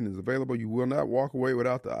 Financing is available. You will not walk away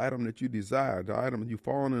without the item that you desire, the item you've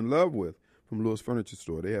fallen in love with. From Lewis Furniture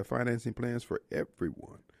Store. They have financing plans for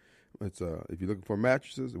everyone. It's if you're looking for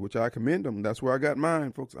mattresses, which I commend them, that's where I got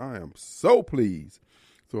mine, folks. I am so pleased.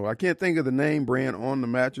 So I can't think of the name brand on the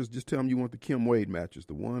mattress. Just tell them you want the Kim Wade mattress,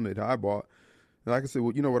 the one that I bought. And like I said,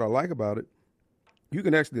 well, you know what I like about it? You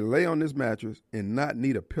can actually lay on this mattress and not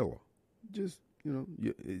need a pillow. Just,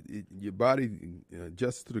 your body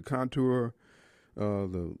adjusts to the contour.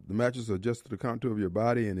 The mattress adjusts to the contour of your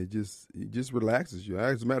body, and it just relaxes you.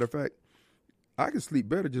 As a matter of fact, I can sleep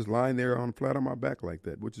better just lying there flat on my back like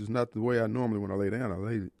that, which is not the way I normally when I lay down.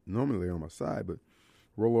 I normally lay on my side, but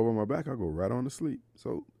roll over my back, I go right on to sleep.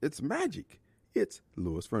 So it's magic. It's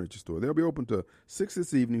Lewis Furniture Store. They'll be open to 6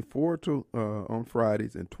 this evening, 4 on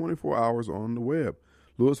Fridays, and 24 hours on the web.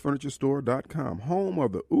 LewisFurnitureStore.com, home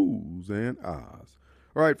of the oohs and ahs.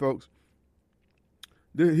 All right, folks.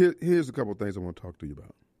 Here's a couple of things I want to talk to you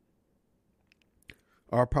about.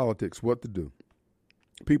 Our politics, what to do.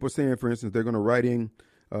 People are saying, for instance, they're going to write in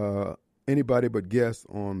anybody but guests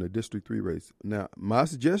on the District 3 race. Now, my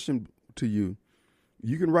suggestion to you,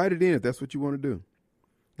 you can write it in if that's what you want to do.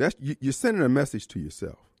 You're sending a message to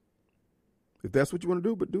yourself. If that's what you want to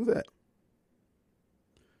do, but do that.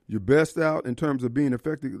 Your best out in terms of being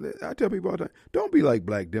effective. I tell people all the time, don't be like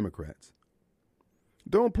black Democrats.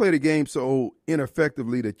 Don't play the game so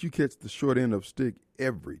ineffectively that you catch the short end of stick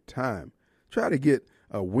every time. Try to get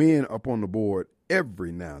a win up on the board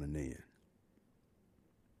every now and then.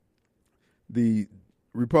 The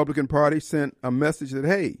Republican Party sent a message that,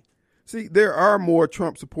 hey, see, there are more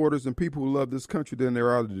Trump supporters and people who love this country than there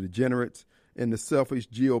are the degenerates and the selfish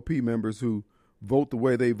GOP members who vote the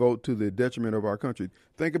way they vote to the detriment of our country.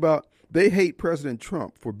 Think about, they hate President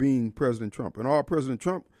Trump for being President Trump. And all President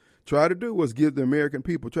Trump tried to do was give the American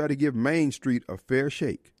people, try to give Main Street a fair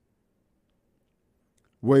shake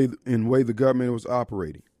in the way the government was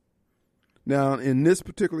operating. Now, in this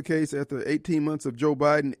particular case, after 18 months of Joe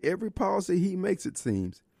Biden, every policy he makes, it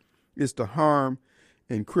seems, is to harm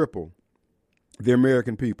and cripple the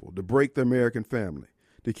American people, to break the American family,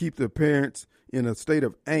 to keep the parents in a state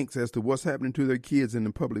of angst as to what's happening to their kids in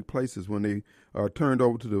the public places when they are turned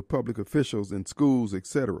over to the public officials in schools,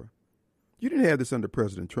 etc. You didn't have this under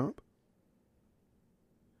President Trump.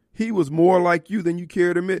 He was more like you than you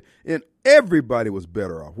care to admit, and everybody was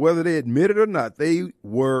better off. Whether they admit it or not, they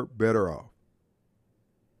were better off.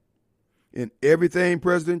 And everything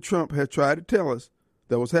President Trump had tried to tell us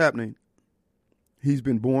that was happening, he's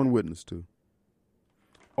been borne witness to.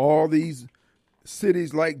 All these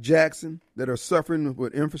cities like Jackson that are suffering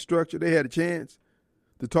with infrastructure, they had a chance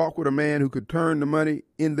to talk with a man who could turn the money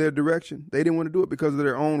in their direction. They didn't want to do it because of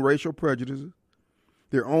their own racial prejudices,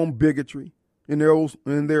 their own bigotry, and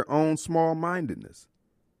their own small-mindedness.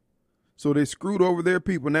 So they screwed over their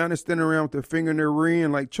people. Now they're standing around with their finger in their rear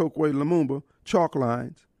end like Chokwe Lumumba, chalk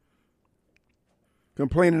lines,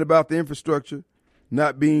 complaining about the infrastructure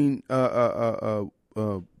not being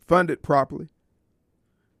funded properly.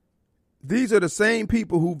 These are the same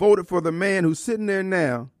people who voted for the man who's sitting there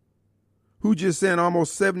now, who just sent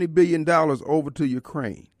almost $70 billion over to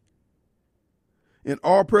Ukraine. And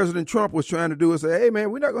all President Trump was trying to do is say, hey,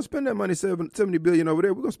 man, we're not going to spend that money, $70 billion over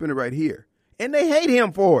there. We're going to spend it right here. And they hate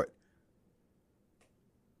him for it.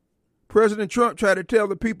 President Trump tried to tell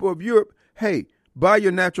the people of Europe, hey, buy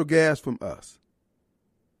your natural gas from us.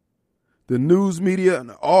 The news media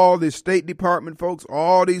and all the State Department folks,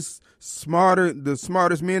 all these the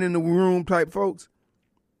smartest men in the room type folks.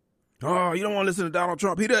 Oh, you don't want to listen to Donald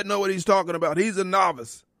Trump. He doesn't know what he's talking about. He's a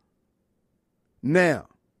novice. Now,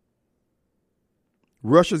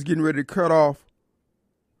 Russia's getting ready to cut off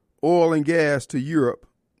oil and gas to Europe.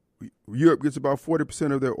 Europe gets about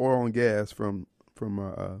 40% of their oil and gas from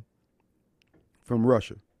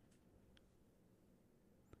Russia.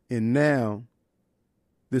 And now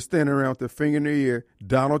they're standing around with their finger in their ear.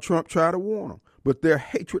 Donald Trump tried to warn them, but their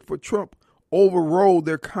hatred for Trump overrode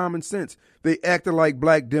their common sense. They acted like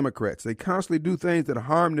black Democrats. They constantly do things that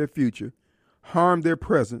harm their future, harm their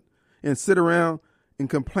present, and sit around and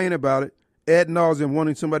complain about it ad nauseum,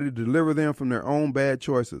 wanting somebody to deliver them from their own bad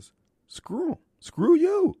choices. Screw them. Screw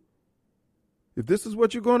you. If this is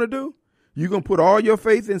what you're going to do, you're going to put all your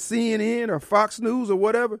faith in CNN or Fox News or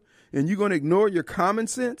whatever, and you're going to ignore your common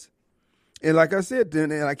sense? And like I said,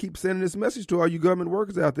 and I keep sending this message to all you government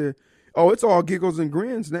workers out there, oh, it's all giggles and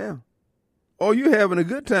grins now. Oh, you're having a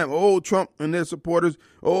good time. Oh, Trump and their supporters,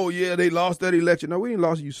 oh, yeah, they lost that election. No, we didn't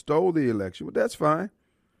lose. You stole the election. But that's fine.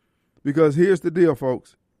 Because here's the deal,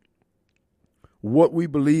 folks. What we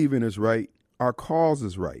believe in is right. Our cause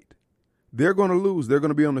is right. They're going to lose. They're going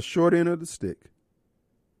to be on the short end of the stick.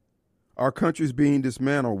 Our country's being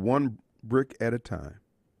dismantled one brick at a time.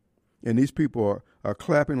 And these people are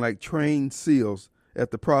clapping like trained seals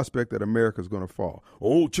at the prospect that America's going to fall.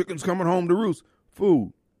 Oh, chicken's coming home to roost.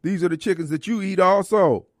 Fool. These are the chickens that you eat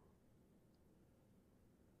also.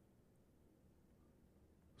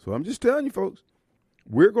 So I'm just telling you, folks,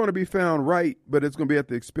 we're going to be found right, but it's going to be at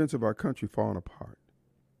the expense of our country falling apart.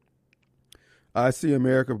 I see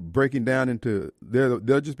America breaking down into, there'll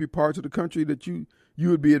just be parts of the country that you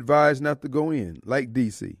would be advised not to go in, like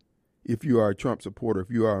D.C., if you are a Trump supporter, if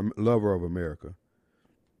you are a lover of America.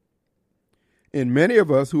 And many of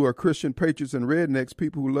us who are Christian patriots and rednecks,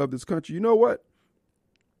 people who love this country, you know what?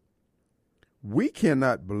 We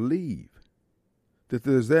cannot believe that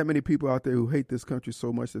there's that many people out there who hate this country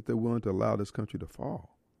so much that they're willing to allow this country to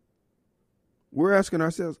fall. We're asking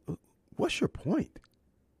ourselves, what's your point?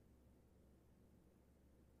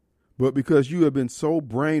 But because you have been so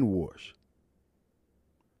brainwashed,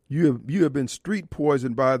 you have been street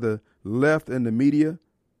poisoned by the left and the media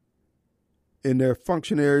and their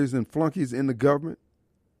functionaries and flunkies in the government,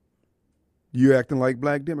 you're acting like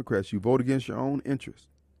black Democrats. You vote against your own interests.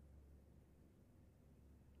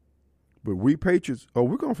 But we patriots,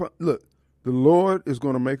 we're going to look, the Lord is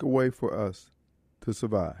going to make a way for us to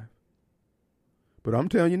survive. But I'm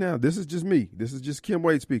telling you now, this is just me. This is just Kim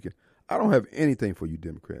Wade speaking. I don't have anything for you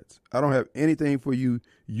Democrats. I don't have anything for you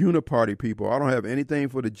uniparty people. I don't have anything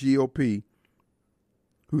for the GOP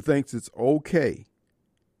who thinks it's okay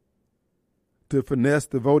to finesse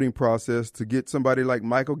the voting process to get somebody like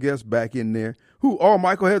Michael Guest back in there, who all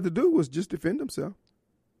Michael had to do was just defend himself,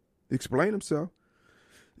 explain himself.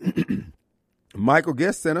 Michael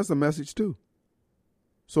Guest sent us a message too.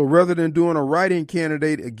 So rather than doing a write-in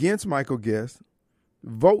candidate against Michael Guest,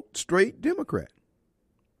 vote straight Democrat.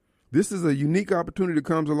 This is a unique opportunity that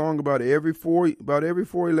comes along about every four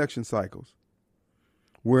election cycles,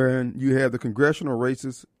 wherein you have the congressional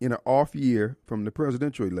races in an off year from the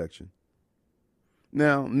presidential election.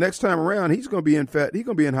 Now, next time around, he's going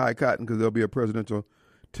to be in high cotton because there'll be a presidential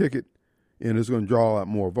ticket, and it's going to draw out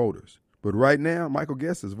more voters. But right now, Michael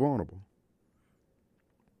Guest is vulnerable.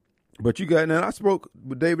 But I spoke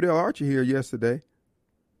with David L. Archer here yesterday.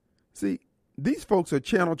 See, these folks are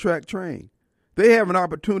channel track trained. They have an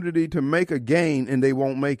opportunity to make a gain and they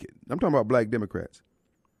won't make it. I'm talking about black Democrats.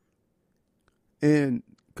 And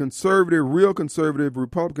real conservative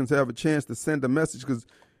Republicans have a chance to send a message, because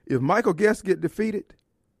if Michael Guest get defeated,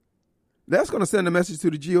 that's going to send a message to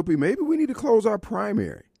the GOP. Maybe we need to close our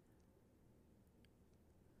primary.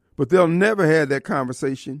 But they'll never have that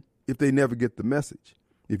conversation if they never get the message.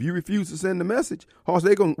 If you refuse to send the message, we're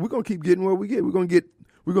going to keep getting what we get. We're going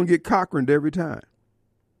to get Cochraned every time.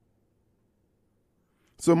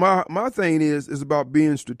 So my thing is about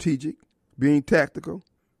being strategic, being tactical,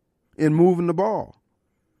 and moving the ball.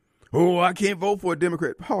 Oh, I can't vote for a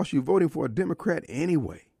Democrat. Hoss, you're voting for a Democrat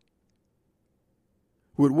anyway.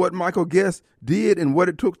 With what Michael Guest did and what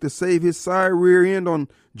it took to save his side rear end on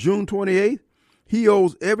June 28th, he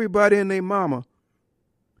owes everybody and their mama.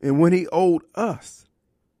 And when he owed us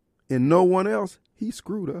and no one else, he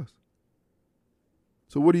screwed us.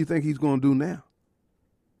 So what do you think he's going to do now?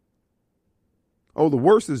 Oh, the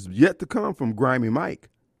worst is yet to come from Grimy Mike.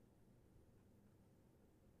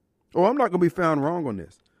 Oh, I'm not going to be found wrong on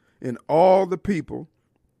this. And all the people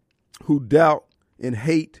who doubt and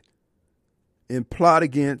hate and plot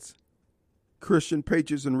against Christian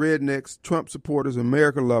patriots and rednecks, Trump supporters,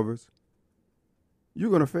 America lovers, you're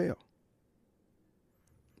going to fail.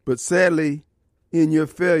 But sadly, in your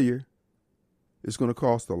failure, it's going to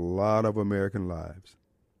cost a lot of American lives.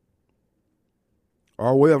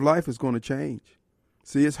 Our way of life is going to change.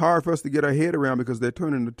 See, it's hard for us to get our head around because they're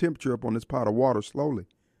turning the temperature up on this pot of water slowly.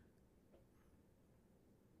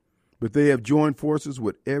 But they have joined forces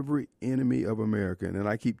with every enemy of America. And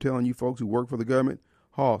I keep telling you folks who work for the government,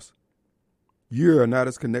 Hoss, you are not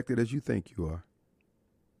as connected as you think you are.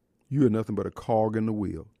 You are nothing but a cog in the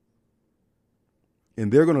wheel.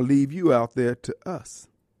 And they're going to leave you out there to us.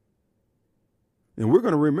 And we're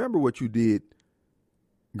going to remember what you did,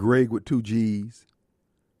 Greg with 2 G's,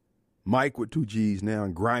 Mike with 2 G's now,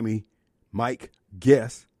 and Grimy Mike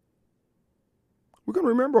Guess. We're going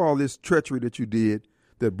to remember all this treachery that you did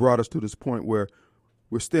that brought us to this point where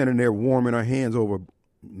we're standing there warming our hands over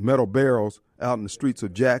metal barrels out in the streets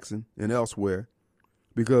of Jackson and elsewhere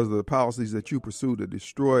because of the policies that you pursued that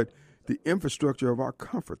destroyed the infrastructure of our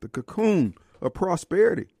comfort, the cocoon of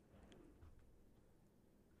prosperity.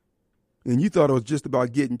 And you thought it was just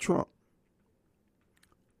about getting Trump.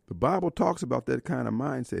 The Bible talks about that kind of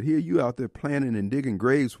mindset. Here you out there planting and digging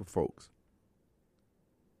graves for folks.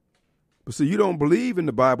 But see, you don't believe in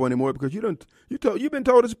the Bible anymore because you've been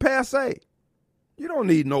told it's passé. You don't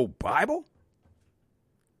need no Bible.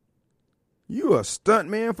 You a stunt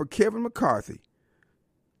man for Kevin McCarthy.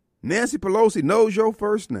 Nancy Pelosi knows your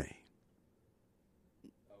first name. Okay.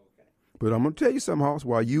 But I'm going to tell you something, Hoss.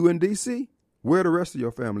 While you in D.C., where the rest of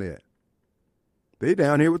your family at? They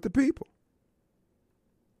down here with the people.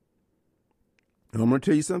 And I'm going to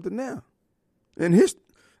tell you something now. And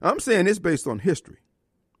I'm saying this based on history.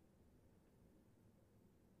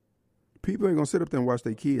 People ain't going to sit up there and watch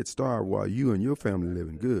their kids starve while you and your family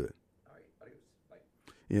living good.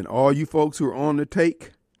 And all you folks who are on the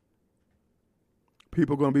take,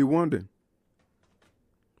 people are going to be wondering,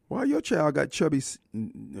 why your child got chubby,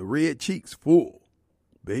 red cheeks full,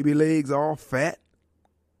 baby legs all fat,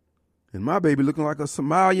 and my baby looking like a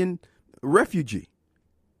Somalian refugee?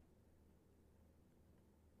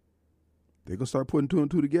 They're going to start putting 2 and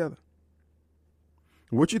 2 together.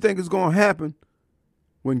 What you think is going to happen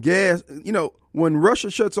when when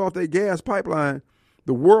Russia shuts off their gas pipeline,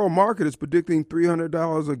 the world market is predicting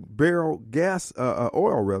 $300 a barrel gas,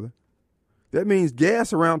 oil rather. That means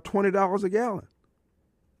gas around $20 a gallon.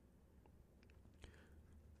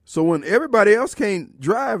 So when everybody else can't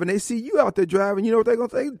drive and they see you out there driving, you know what they're going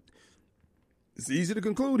to think? It's easy to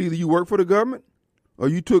conclude. Either you work for the government or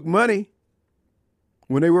you took money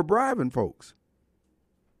when they were bribing folks.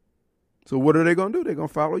 So what are they going to do? They're going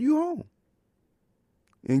to follow you home.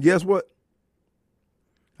 And guess what?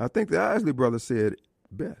 I think the Isley brothers said it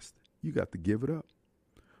best. You got to give it up.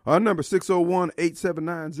 Our number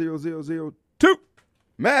 601-879-0002.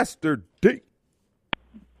 Master D.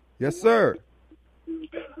 Yes, sir.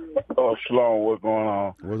 Oh, Sloan, what's going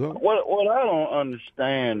on? What's up? What I don't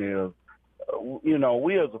understand is,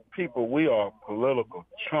 we as a people, we are political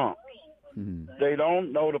chumps. Mm-hmm. They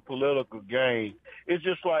don't know the political game. It's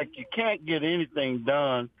just like you can't get anything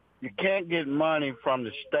done. You can't get money from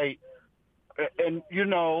the state. And,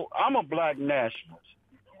 I'm a black nationalist.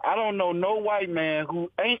 I don't know no white man who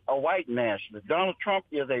ain't a white nationalist. Donald Trump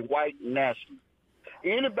is a white nationalist.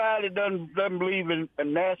 Anybody doesn't believe in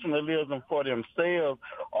nationalism for themselves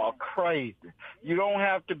are crazy. You don't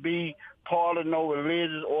have to be part of no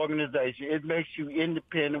religious organization. It makes you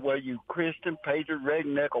independent, whether you Christian, patriot,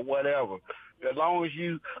 redneck, or whatever. As long as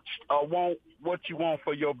you want what you want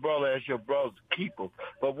for your brother as your brother's keeper.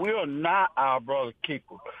 But we are not our brother's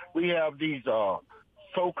keeper. We have these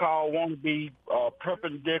so-called wannabe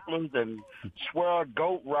perpendiculars and swear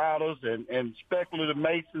goat riders and speculative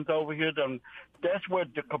masons over here. That's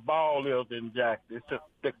what the cabal is in Jackson. It's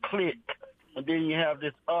the clique. And then you have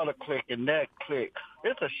this other clique and that clique.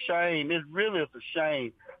 It's a shame. It really is a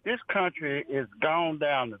shame. This country is gone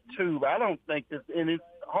down the tube. I don't think there's any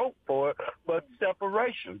hope for it but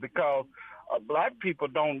separation, because black people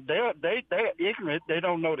they're ignorant. They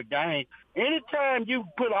don't know the game. Anytime you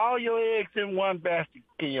put all your eggs in one basket,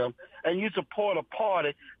 Kim, and you support a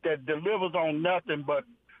party that delivers on nothing but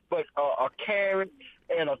a carrot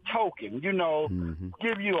and a token,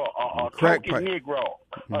 give you a token Negro,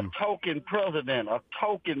 a token president, a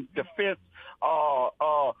token defense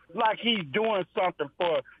like he's doing something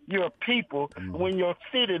for your people when your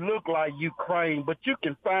city look like Ukraine, but you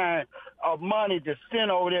can find money to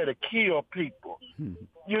send over there to kill people.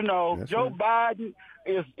 You know, That's Joe right. Biden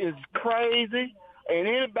is crazy, and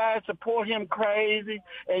anybody support him crazy,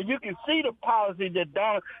 and you can see the policy that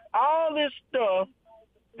Donald, all this stuff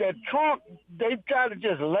that Trump, they try to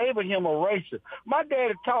just label him a racist. My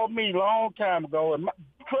daddy taught me a long time ago, and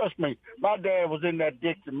trust me, my dad was in that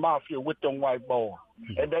Dixon Mafia with them white boys,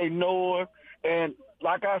 and they know him. And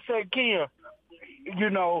like I said, Kim, you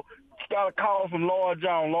know, got a call from Lord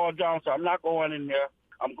John. Lord John said, I'm not going in there.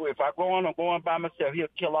 If I go in, I'm going by myself. He'll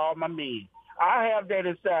kill all my men. I have that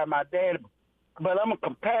inside my daddy, but I'm a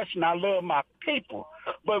compassion. I love my people.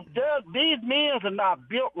 But these men are not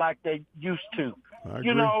built like they used to. I agree.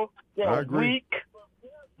 You know, I they're agree. weak.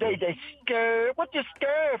 They scared. What you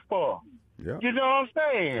scared for? Yeah. You know what I'm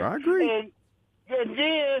saying? I agree. And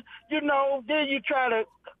then, you know, then you try to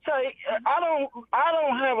say, I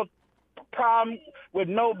don't have a problem with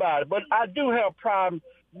nobody, but I do have a problem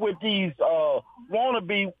with these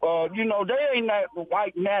wannabe, you know, they ain't that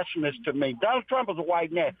white nationalists to me. Donald Trump is a white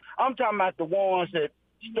nationalist. I'm talking about the ones that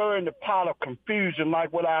stirring the pot of confusion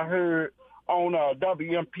like what I heard on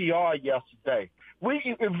WMPR yesterday.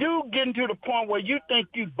 If you getting to the point where you think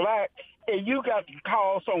you black and you got to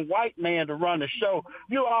call some white man to run the show,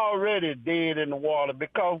 you're already dead in the water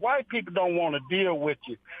because white people don't want to deal with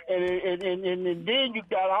you. And then you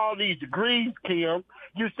got all these degrees, Kim.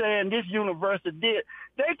 You saying this university did.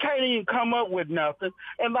 They can't even come up with nothing.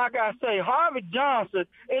 And like I say, Harvard Johnson,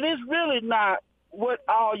 and it's really not what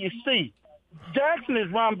all you see. Jackson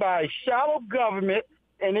is run by a shadow government,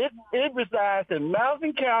 and it resides in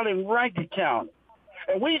Madison County and Rankin County.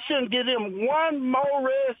 And we shouldn't give them one more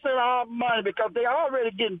red cent of our money because they already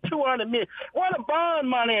getting $200 million. What a bond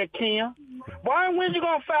money at, Kim? When you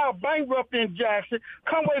going to file bankrupt in Jackson,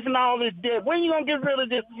 come away from all this debt? When you going to get rid of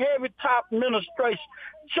this heavy top administration?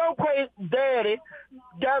 Chokwe's daddy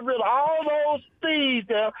got rid of all those thieves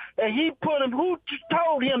there, and he put him, who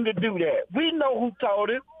told him to do that? We know who told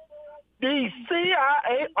him. The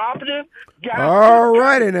CIA operative guy. All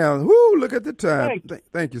righty now. Whoo, look at the time.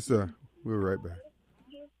 Thank you, sir. We'll be right back.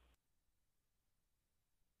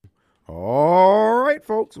 All right,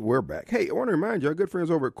 folks, we're back. Hey, I want to remind you, our good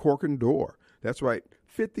friends over at Cork and Door. That's right,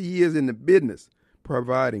 50 years in the business,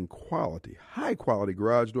 providing quality, high-quality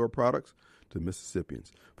garage door products to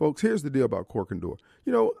Mississippians. Folks, here's the deal about Cork and Door.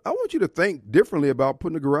 You know, I want you to think differently about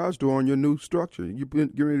putting a garage door on your new structure. You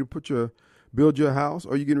getting ready to build your house,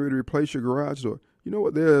 or you getting ready to replace your garage door. You know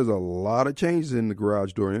what? There's a lot of changes in the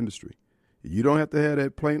garage door industry. You don't have to have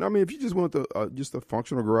that plain. I mean, if you just want just a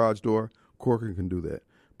functional garage door, Cork can do that.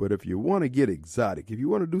 But if you want to get exotic, if you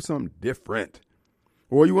want to do something different,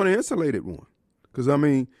 or you want to insulate it one, because, I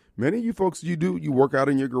mean, many of you folks, you work out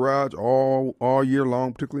in your garage all year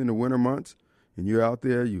long, particularly in the winter months, and you're out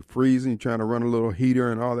there, you're freezing, you're trying to run a little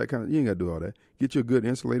heater and all that kind of, you ain't got to do all that. Get you a good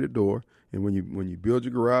insulated door, and when you build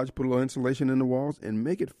your garage, put a little insulation in the walls and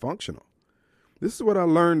make it functional. This is what I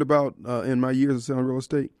learned about in my years of selling real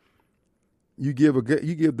estate. You give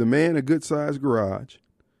the man a good-sized garage.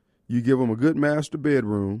 You give them a good master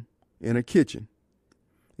bedroom and a kitchen.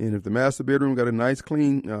 And if the master bedroom got a nice,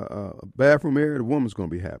 clean bathroom area, the woman's going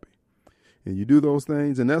to be happy. And you do those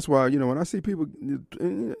things. And that's why, you know, when I see people,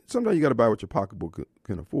 sometimes you got to buy what your pocketbook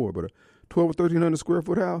can afford. But a 1,200 or 1,300 square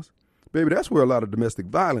foot house, baby, that's where a lot of domestic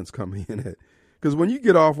violence come in at. Because when you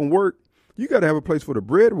get off from work, you got to have a place for the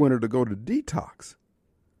breadwinner to go to detox.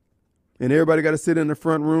 And everybody got to sit in the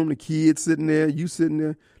front room, the kids sitting there, you sitting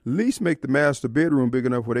there. At least make the master bedroom big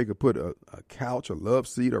enough where they could put a couch, a love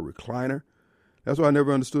seat, a recliner. That's what I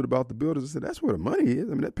never understood about the builders. I said, that's where the money is.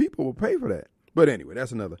 I mean, that people will pay for that. But anyway,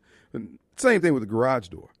 that's another. Same thing with the garage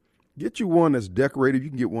door. Get you one that's decorated. You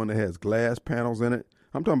can get one that has glass panels in it.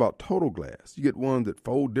 I'm talking about total glass. You get ones that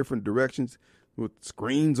fold different directions with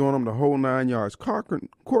screens on them, the whole 9 yards. Cork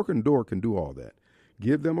and Door can do all that.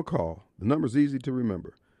 Give them a call. The number's easy to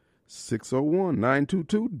remember.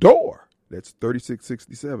 601-922-DOOR. That's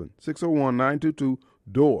 3667.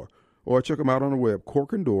 601-922-DOOR. Or check them out on the web,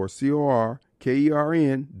 Cork and Door,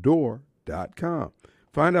 CORKERN, door.com.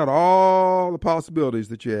 Find out all the possibilities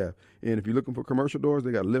that you have. And if you're looking for commercial doors,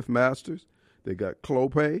 they got Lift Masters, they got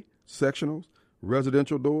Clopay, sectionals,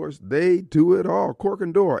 residential doors. They do it all. Cork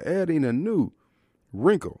and Door, adding a new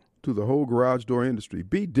wrinkle to the whole garage door industry.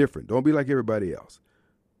 Be different. Don't be like everybody else.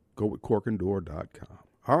 Go with corkanddoor.com.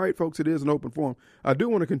 All right, folks, it is an open forum. I do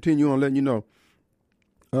want to continue on letting you know,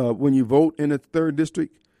 when you vote in the 3rd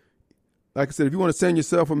District, like I said, if you want to send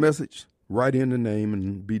yourself a message, write in the name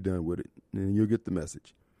and be done with it, and you'll get the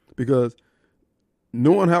message. Because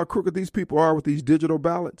knowing how crooked these people are with these digital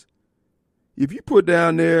ballots, if you put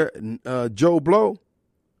down there Joe Blow,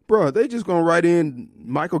 bro, they just going to write in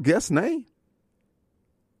Michael Guest's name.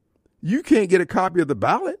 You can't get a copy of the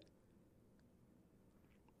ballot.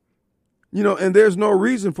 You know, and there's no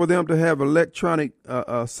reason for them to have electronic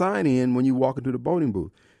sign-in when you walk into the voting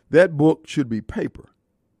booth. That book should be paper.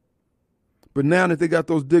 But now that they got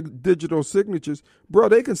those digital signatures, bro,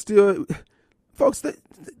 they can still, folks,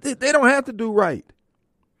 they don't have to do right.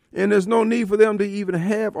 And there's no need for them to even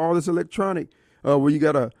have all this electronic where you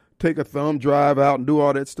got to take a thumb drive out and do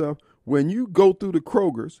all that stuff. When you go through the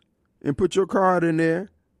Kroger's and put your card in there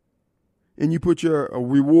and you put your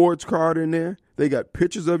rewards card in there, they got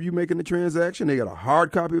pictures of you making the transaction. They got a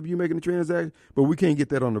hard copy of you making the transaction, but we can't get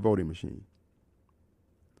that on the voting machine.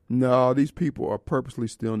 No, these people are purposely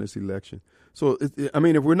stealing this election. So, if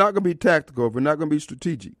we're not going to be tactical, if we're not going to be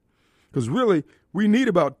strategic, because really, we need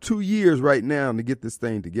about 2 years right now to get this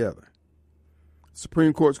thing together.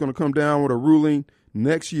 Supreme Court's going to come down with a ruling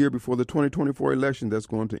next year before the 2024 election that's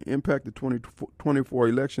going to impact the 2024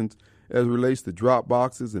 elections as it relates to drop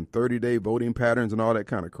boxes and 30-day voting patterns and all that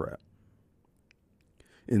kind of crap.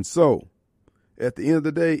 And so, at the end of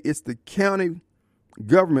the day, it's the county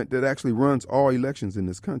government that actually runs all elections in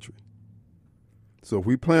this country. So if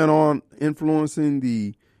we plan on influencing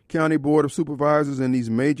the county board of supervisors in these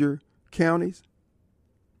major counties,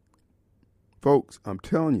 folks, I'm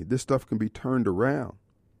telling you, this stuff can be turned around.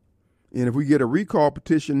 And if we get a recall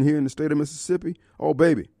petition here in the state of Mississippi, oh,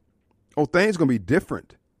 baby, things going to be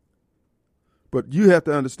different. But you have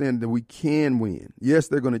to understand that we can win. Yes,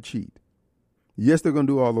 they're going to cheat. Yes, they're going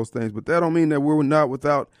to do all those things, but that don't mean that we're not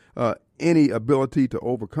without any ability to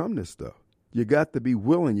overcome this stuff. You got to be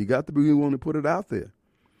willing. You got to be willing to put it out there.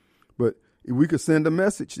 But if we could send a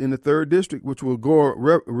message in the 3rd District, which will go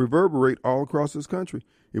reverberate all across this country,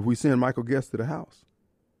 if we send Michael Guest to the House.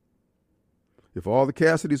 If all the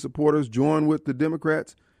Cassidy supporters join with the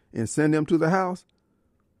Democrats and send them to the House,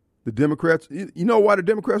 the Democrats, you know why the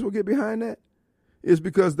Democrats will get behind that? It's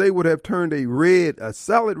because they would have turned a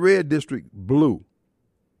solid red district blue.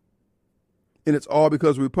 And it's all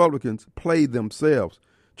because Republicans played themselves,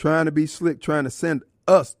 trying to be slick, trying to send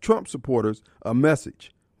us, Trump supporters, a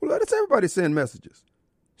message. Well, let us everybody send messages.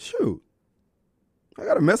 Shoot. I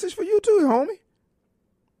got a message for you too, homie.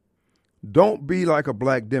 Don't be like a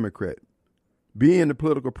black Democrat. Be in the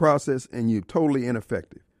political process and you're totally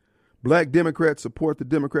ineffective. Black Democrats support the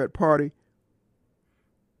Democrat Party.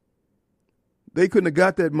 They couldn't have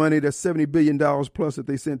got that money, that $70 billion plus that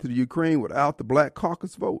they sent to the Ukraine without the Black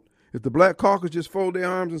Caucus vote. If the Black Caucus just fold their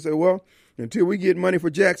arms and say, well, until we get money for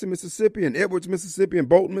Jackson, Mississippi and Edwards, Mississippi and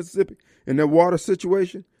Bolton, Mississippi and their water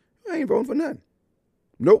situation, I ain't voting for nothing.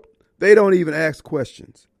 Nope. They don't even ask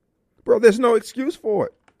questions. Bro, there's no excuse for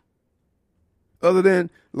it. Other than,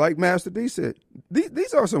 like Master D said,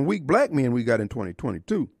 these are some weak black men we got in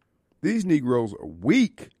 2022. These Negroes are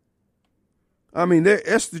weak. I mean, they're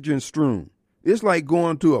estrogen strewn. It's like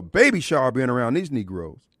going to a baby shower being around these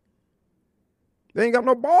Negroes. They ain't got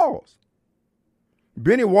no balls.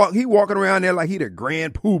 Benny walking around there like he the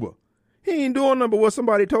grand poobah. He ain't doing nothing but what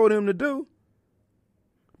somebody told him to do.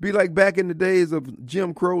 Be like back in the days of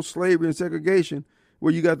Jim Crow, slavery, and segregation,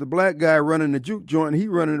 where you got the black guy running the juke joint, and he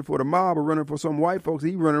running for the mob or running for some white folks.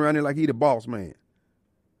 He running around there like he the boss man.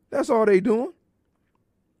 That's all they doing.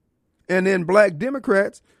 And then black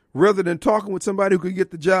Democrats, rather than talking with somebody who could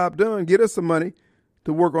get the job done, get us some money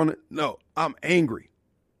to work on it. No, I'm angry.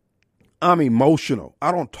 I'm emotional.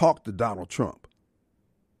 I don't talk to Donald Trump.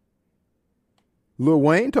 Lil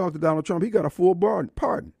Wayne talked to Donald Trump. He got a full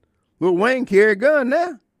pardon. Lil Wayne carry a gun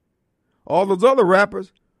now. All those other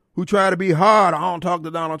rappers who try to be hard, I don't talk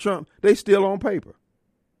to Donald Trump, they still on paper.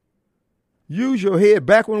 Use your head.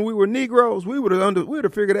 Back when we were Negroes, we would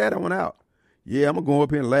have figured that one out. Yeah, I'm going to go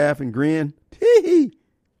up here and laugh and grin. Tee-hee.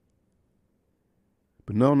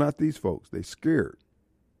 But no, not these folks. They scared.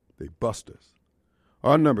 They bust us.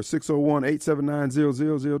 Our number,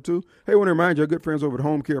 601-879-0002. Hey, I want to remind you, our good friends over at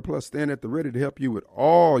Home Care Plus stand at the ready to help you with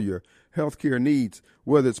all your health care needs,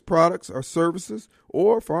 whether it's products or services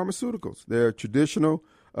or pharmaceuticals. They're a traditional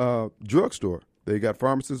drugstore. They got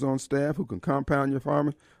pharmacists on staff who can compound your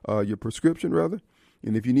prescription, and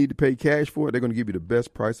if you need to pay cash for it, they're going to give you the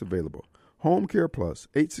best price available. Home Care Plus,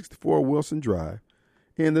 864 Wilson Drive,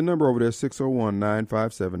 and the number over there is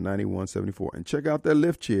 601-957-9174. And check out their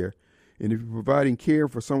lift chair. And if you're providing care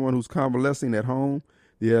for someone who's convalescing at home,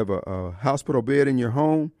 they have a hospital bed in your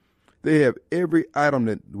home. They have every item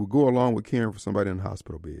that will go along with caring for somebody in a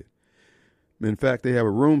hospital bed. In fact, they have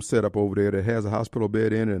a room set up over there that has a hospital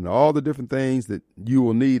bed in it and all the different things that you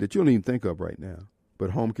will need that you don't even think of right now. but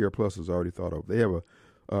Home Care Plus is already thought of. They have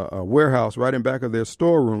a warehouse right in back of their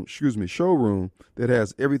showroom that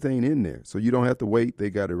has everything in there. So you don't have to wait. They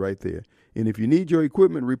got it right there. And if you need your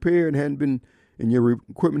equipment repaired and your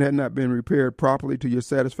equipment had not been repaired properly to your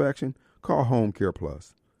satisfaction, call Home Care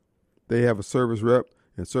Plus. They have a service rep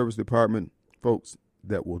and service department folks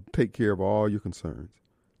that will take care of all your concerns.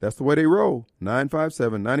 That's the way they roll.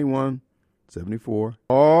 957-9174.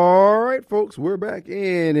 All right, folks, we're back,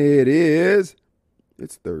 and it's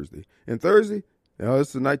Thursday. And Thursday,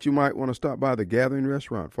 it's the night you might want to stop by the Gathering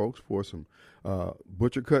Restaurant, folks, for some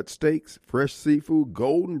butcher cut steaks, fresh seafood,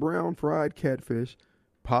 golden brown fried catfish,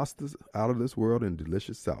 pastas out of this world, and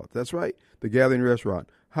delicious salads. That's right, the Gathering Restaurant,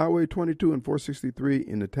 Highway 22 and 463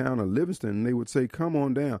 in the town of Livingston. And they would say, come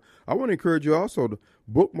on down. I want to encourage you also to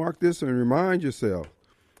bookmark this and remind yourself,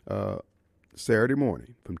 Saturday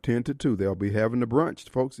morning from 10 to 2, they'll be having the brunch,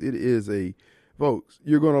 folks. Folks,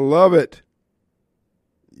 you're going to love it.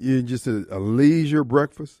 You're just a leisure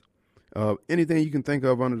breakfast. Anything you can think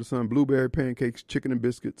of under the sun, blueberry pancakes, chicken and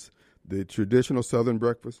biscuits, the traditional Southern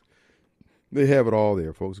breakfast. They have it all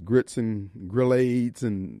there, folks. Grits and grillades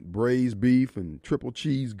and braised beef and triple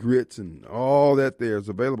cheese grits and all that there is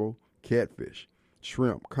available. Catfish,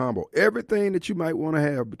 shrimp, combo, everything that you might want to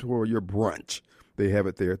have before your brunch. They have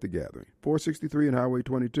it there at the Gathering. 463 and Highway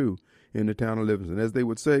 22 in the town of Livingston. As they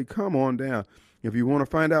would say, come on down. If you want to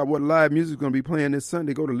find out what live music is going to be playing this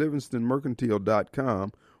Sunday, go to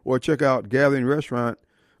livingstonmercantile.com or check out Gathering Restaurant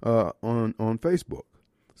on Facebook.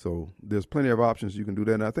 So there's plenty of options you can do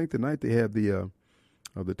that. And I think tonight they have the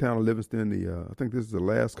town of Livingston. I think this is the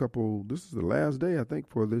last day, I think,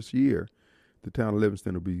 for this year. The town of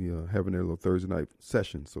Livingston will be having their little Thursday night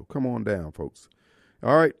session. So come on down, folks.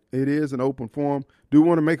 All right, it is an open forum. Do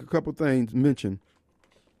want to make a couple things mention.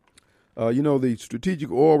 The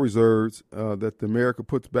strategic oil reserves that America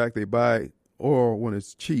puts back, they buy oil when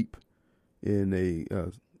it's cheap, and they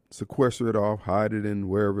sequester it off, hide it in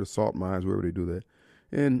wherever the salt mines, wherever they do that.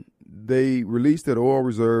 And they released that oil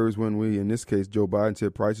reserves when in this case, Joe Biden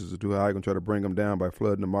said prices are too high, going to try to bring them down by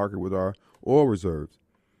flooding the market with our oil reserves.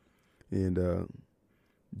 And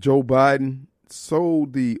Joe Biden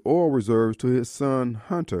sold the oil reserves to his son,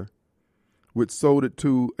 Hunter, which sold it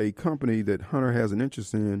to a company that Hunter has an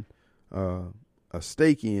interest in, a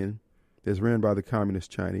stake in, that's ran by the Communist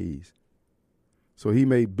Chinese. So he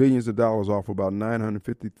made billions of dollars off about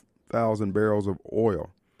 950,000 barrels of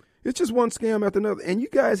oil. It's just one scam after another. And you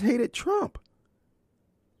guys hated Trump.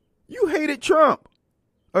 You hated Trump.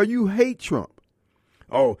 Or you hate Trump.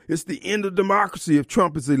 Oh, it's the end of democracy if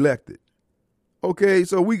Trump is elected. Okay,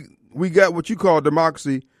 so we got what you call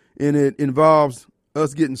democracy, and it involves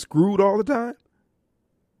us getting screwed all the time.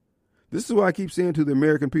 This is why I keep saying to the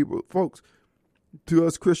American people, folks, to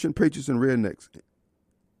us Christian patriots and rednecks,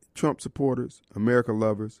 Trump supporters, America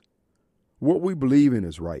lovers, what we believe in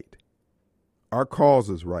is right. Our cause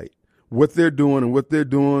is right. What they're doing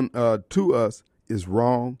to us is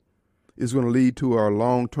wrong. It's going to lead to our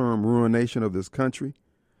long-term ruination of this country.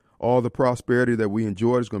 All the prosperity that we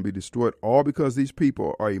enjoy is going to be destroyed, all because these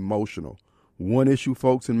people are emotional. One issue,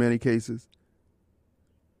 folks, in many cases,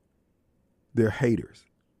 they're haters.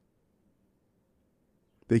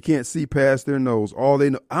 They can't see past their nose. All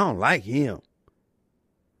they know, I don't like him.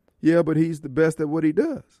 Yeah, but he's the best at what he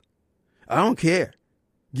does. I don't care.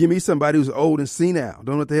 Give me somebody who's old and senile.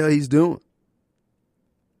 Don't know what the hell he's doing.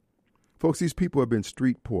 Folks, these people have been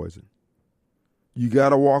street poisoned. You got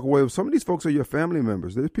to walk away with some of these folks are your family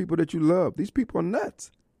members. There's people that you love. These people are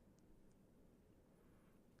nuts.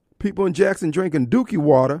 People in Jackson drinking Dookie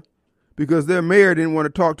water because their mayor didn't want to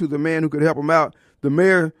talk to the man who could help them out. The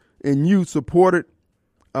mayor and you supported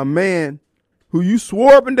a man who you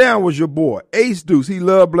swore up and down was your boy, Ace Deuce. He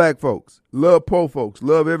loved black folks, loved poor folks,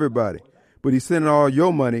 loved everybody. But he's sending all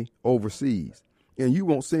your money overseas, and you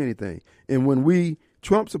won't say anything. And when we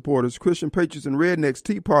Trump supporters, Christian patriots, and rednecks,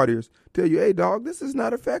 Tea Partiers tell you, hey, dog, this is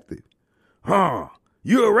not effective.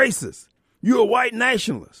 You're a racist. You're a white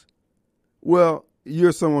nationalist. Well,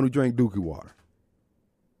 you're someone who drank Dookie water.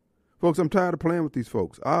 Folks, I'm tired of playing with these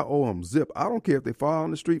folks. I owe them zip. I don't care if they fall on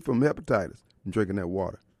the street from hepatitis from drinking that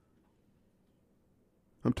water.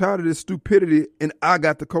 I'm tired of this stupidity, and I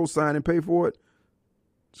got to co-sign and pay for it.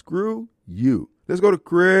 Screw you. Let's go to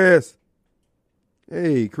Chris.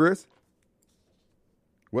 Hey, Chris.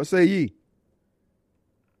 What say ye?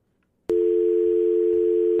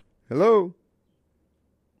 Hello?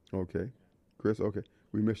 Okay. Chris, okay.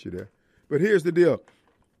 We missed you there. But here's the deal.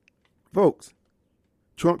 Folks,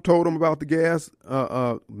 Trump told them about the gas,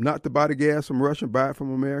 not to buy the gas from Russia, buy it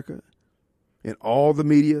from America. And all the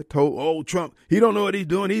media told, Trump, he don't know what he's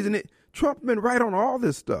doing. He's in it. Trump's been right on all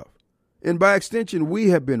this stuff. And by extension, we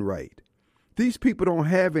have been right. These people don't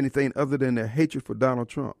have anything other than their hatred for Donald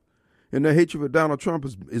Trump. And their hatred for Donald Trump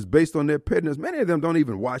is based on their pettiness. Many of them don't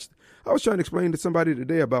even watch. I was trying to explain to somebody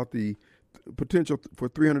today about the potential for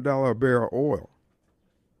 $300 a barrel oil.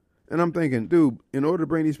 And I'm thinking, dude, in order to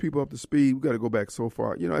bring these people up to speed, we got to go back so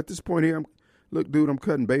far. You know, at this point here, I'm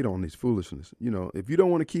cutting bait on this foolishness. You know, if you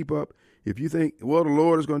don't want to keep up, if you think, well, the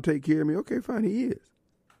Lord is going to take care of me, okay, fine, he is.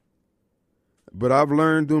 But I've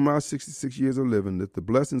learned through my 66 years of living that the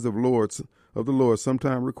blessings of the Lord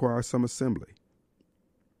sometimes require some assembly.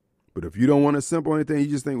 But if you don't want to assemble anything, you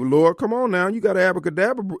just think, well, Lord, come on now, you got an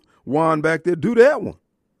abracadabra wand back there, do that one.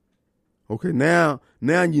 Okay, now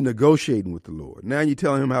you're negotiating with the Lord. Now you're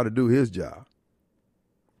telling him how to do his job.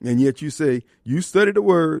 And yet you say, you study the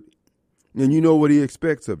word, and you know what he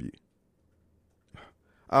expects of you.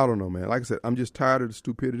 I don't know, man. Like I said, I'm just tired of the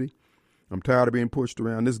stupidity. I'm tired of being pushed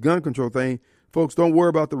around. This gun control thing, folks, don't worry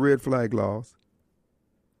about the red flag laws.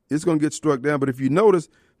 It's going to get struck down. But if you notice,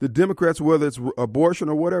 the Democrats, whether it's abortion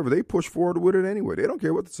or whatever, they push forward with it anyway. They don't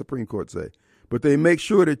care what the Supreme Court say. But they make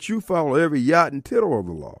sure that you follow every jot and tittle of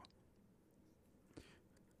the law.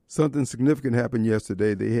 Something significant happened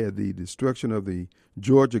yesterday. They had the destruction of the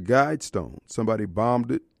Georgia Guidestone. Somebody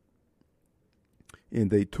bombed it,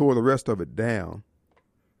 and they tore the rest of it down.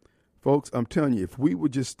 Folks, I'm telling you, if we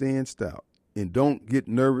would just stand stout and don't get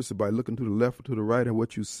nervous by looking to the left or to the right at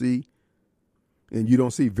what you see, and you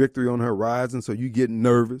don't see victory on the horizon, so you get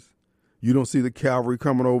nervous. You don't see the cavalry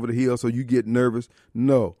coming over the hill, so you get nervous.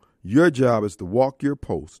 No, your job is to walk your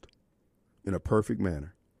post in a perfect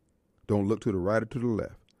manner. Don't look to the right or to the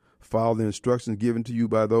left. Follow the instructions given to you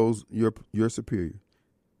by those your superior.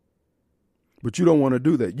 But you don't want to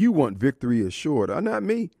do that. You want victory assured. Not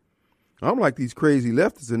me. I'm like these crazy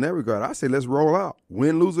leftists in that regard. I say let's roll out.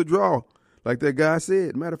 Win, lose, or draw. Like that guy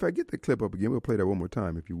said. Matter of fact, get that clip up again. We'll play that one more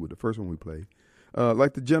time if you would. The first one we played.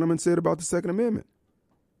 Like the gentleman said about the Second Amendment.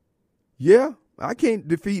 Yeah, I can't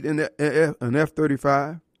defeat an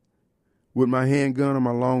F-35 with my handgun or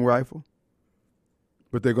my long rifle.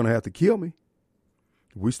 But they're going to have to kill me.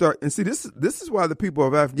 We start, and see, this is why the people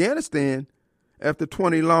of Afghanistan, after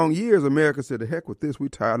 20 long years, America said, the heck with this, we're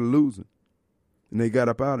tired of losing. And they got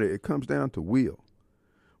up out of it. It comes down to will.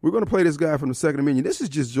 We're going to play this guy from the Second Amendment. This is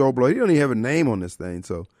just Joe Blow. He don't even have a name on this thing.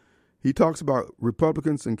 So he talks about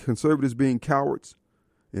Republicans and conservatives being cowards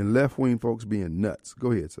and left-wing folks being nuts.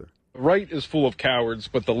 Go ahead, sir. The right is full of cowards,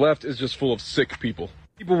 but the left is just full of sick people.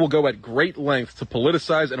 People will go at great lengths to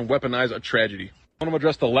politicize and weaponize a tragedy. I want to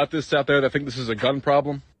address the leftists out there that think this is a gun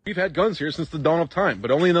problem. We've had guns here since the dawn of time,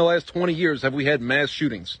 but only in the last 20 years have we had mass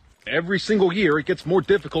shootings. Every single year, it gets more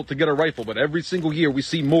difficult to get a rifle, but every single year we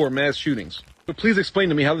see more mass shootings. But please explain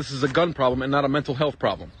to me how this is a gun problem and not a mental health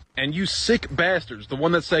problem. And you sick bastards, the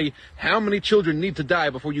one that say, how many children need to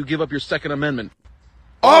die before you give up your Second Amendment?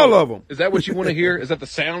 All of them. Is that what you want to hear? Is that the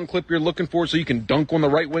sound clip you're looking for so you can dunk on the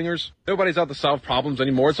right-wingers? Nobody's out to solve problems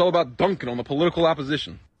anymore. It's all about dunking on the political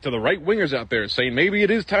opposition. To the right-wingers out there saying maybe it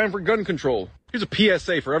is time for gun control. Here's a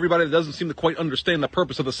PSA for everybody that doesn't seem to quite understand the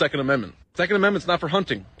purpose of the Second Amendment. Second Amendment's not for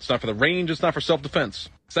hunting. It's not for the range. It's not for self-defense.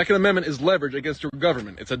 Second Amendment is leverage against your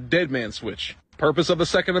government. It's a dead man switch. Purpose of the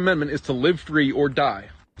Second Amendment is to live free or die.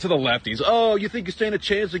 To the lefties, oh, you think you stand a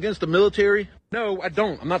chance against the military? No, I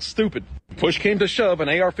don't. I'm not stupid. If push came to shove, an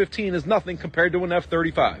AR-15 is nothing compared to an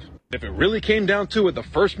F-35. If it really came down to it, the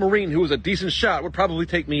first Marine who was a decent shot would probably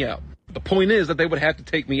take me out. The point is that they would have to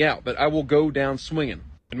take me out, that I will go down swinging.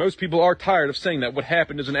 And most people are tired of saying that what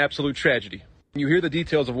happened is an absolute tragedy. When you hear the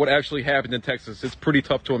details of what actually happened in Texas, it's pretty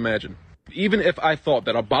tough to imagine. Even if I thought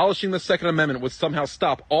that abolishing the Second Amendment would somehow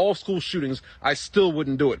stop all school shootings, I still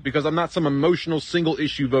wouldn't do it because I'm not some emotional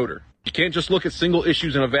single-issue voter. You can't just look at single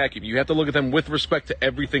issues in a vacuum. You have to look at them with respect to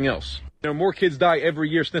everything else. You know, more kids die every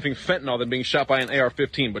year sniffing fentanyl than being shot by an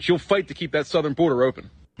AR-15, but you'll fight to keep that southern border open.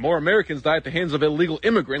 More Americans die at the hands of illegal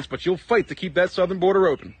immigrants, but you'll fight to keep that southern border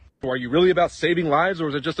open. So are you really about saving lives, or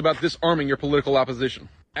is it just about disarming your political opposition?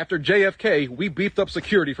 After JFK, we beefed up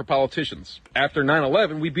security for politicians. After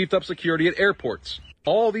 9/11, we beefed up security at airports.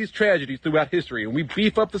 All these tragedies throughout history, and we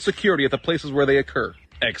beef up the security at the places where they occur.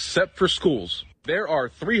 Except for schools. There are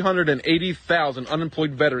 380,000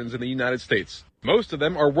 unemployed veterans in the United States. Most of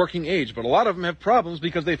them are working age, but a lot of them have problems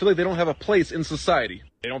because they feel like they don't have a place in society.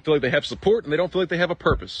 They don't feel like they have support, and they don't feel like they have a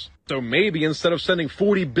purpose. So maybe instead of sending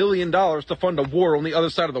 $40 billion to fund a war on the other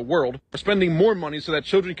side of the world, we're spending more money so that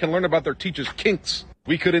children can learn about their teachers' kinks.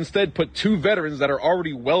 We could instead put 2 veterans that are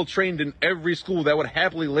already well-trained in every school that would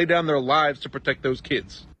happily lay down their lives to protect those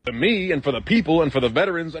kids. To me, and for the people, and for the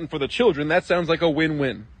veterans, and for the children, that sounds like a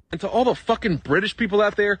win-win. And to all the fucking British people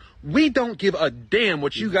out there, we don't give a damn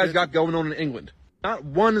what you guys got going on in England. Not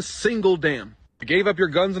one single damn. You gave up your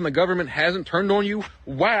guns and the government hasn't turned on you?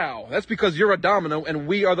 Wow, that's because you're a domino and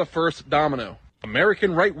we are the first domino.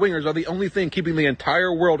 American right-wingers are the only thing keeping the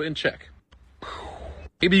entire world in check.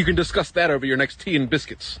 Maybe you can discuss that over your next tea and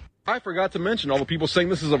biscuits. I forgot to mention all the people saying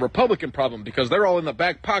this is a Republican problem because they're all in the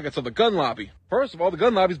back pockets of the gun lobby. First of all, the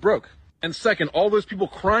gun lobby's broke. And second, all those people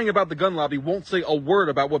crying about the gun lobby won't say a word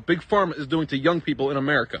about what Big Pharma is doing to young people in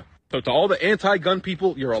America. So to all the anti-gun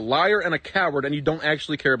people, you're a liar and a coward and you don't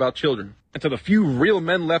actually care about children. And to the few real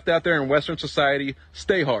men left out there in Western society,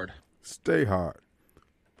 stay hard. Stay hard.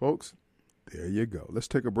 Folks, there you go. Let's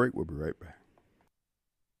take a break. We'll be right back.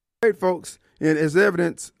 All right, folks. And as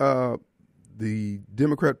evidence, the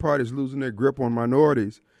Democrat Party is losing their grip on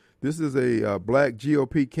minorities. This is a black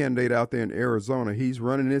GOP candidate out there in Arizona. He's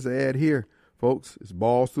running his ad here, folks. It's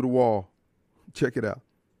balls to the wall. Check it out.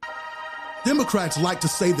 Democrats like to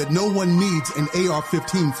say that no one needs an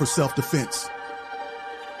AR-15 for self-defense,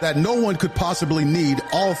 that no one could possibly need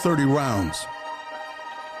all 30 rounds.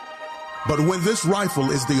 But when this rifle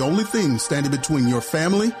is the only thing standing between your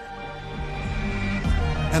family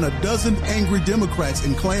and a dozen angry Democrats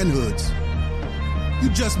in Klan hoods, you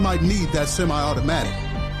just might need that semi-automatic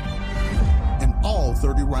and all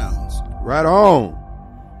 30 rounds. Right on.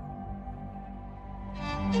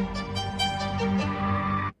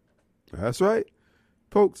 That's right.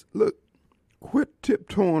 Folks, look, quit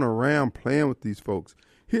tiptoeing around playing with these folks.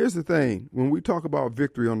 Here's the thing. When we talk about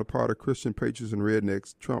victory on the part of Christian patriots and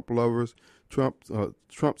rednecks, Trump lovers, Trump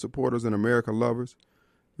supporters and America lovers,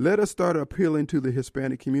 let us start appealing to the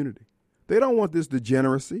Hispanic community. They don't want this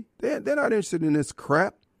degeneracy. They're not interested in this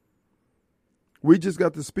crap. We just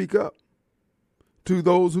got to speak up to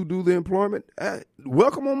those who do the employment.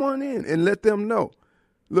 Welcome them on in and let them know.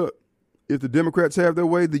 Look, if the Democrats have their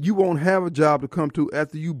way, that you won't have a job to come to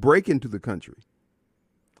after you break into the country.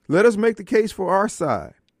 Let us make the case for our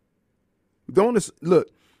side. Look,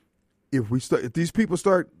 if these people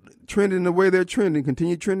start trending the way they're trending,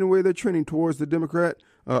 continue trending the way they're trending towards the Democrat,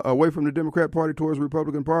 away from the Democrat Party towards the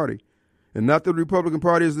Republican Party, and not that the Republican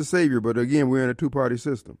Party is the savior, but again, we're in a two-party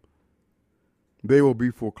system. They will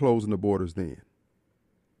be foreclosing the borders then.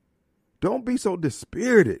 Don't be so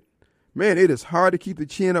dispirited. Man, it is hard to keep the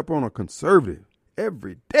chin up on a conservative.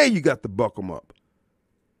 Every day you got to buckle them up.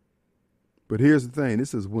 But here's the thing.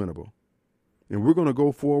 This is winnable. And we're going to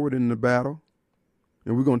go forward in the battle.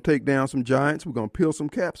 And we're going to take down some giants. We're going to peel some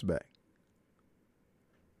caps back.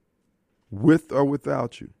 With or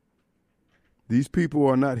without you. These people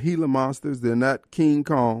are not Gila monsters. They're not King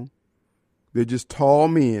Kong. They're just tall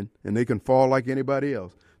men, and they can fall like anybody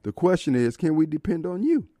else. The question is, can we depend on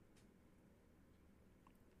you?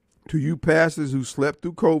 To you pastors who slept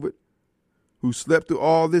through COVID, who slept through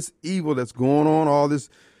all this evil that's going on, all this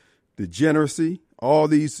degeneracy, all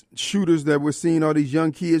these shooters that we're seeing, all these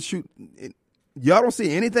young kids shoot. Y'all don't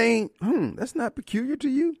see anything? That's not peculiar to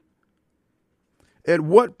you? At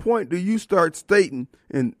what point do you start stating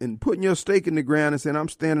and putting your stake in the ground and saying, I'm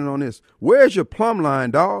standing on this? Where's your plumb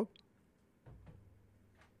line, dog?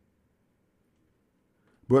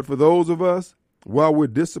 But for those of us, while we're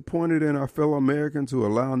disappointed in our fellow Americans who are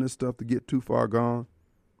allowing this stuff to get too far gone,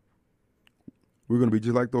 we're going to be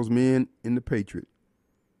just like those men in The Patriot.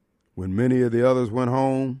 When many of the others went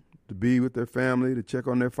home to be with their family, to check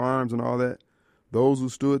on their farms and all that, those who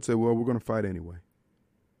stood said, well, we're going to fight anyway.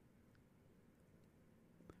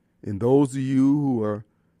 And those of you who are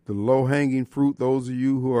the low-hanging fruit, those of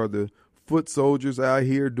you who are the foot soldiers out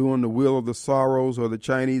here doing the will of the Soros or the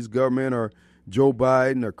Chinese government or Joe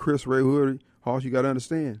Biden or Chris Ray Hood, Hoss, you got to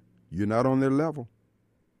understand, you're not on their level.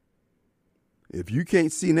 If you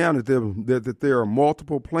can't see now that there are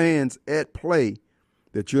multiple plans at play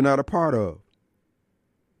that you're not a part of,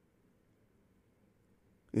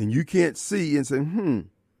 and you can't see and say,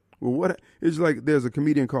 well, what? It's like there's a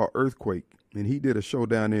comedian called Earthquake, and he did a show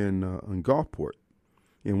down there in Gulfport.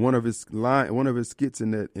 And one of his skits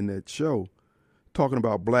in that show, talking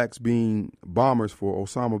about blacks being bombers for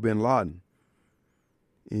Osama bin Laden.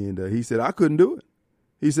 And he said, I couldn't do it.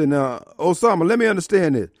 He said, now, Osama, let me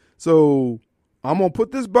understand this. So I'm going to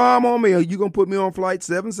put this bomb on me, or you're going to put me on flight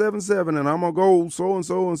 777, and I'm going to go so and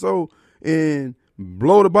so and so and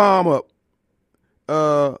blow the bomb up.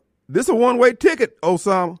 This is a one-way ticket,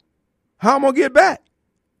 Osama. How am I going to get back?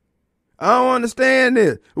 I don't understand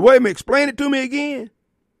this. Wait a minute, explain it to me again.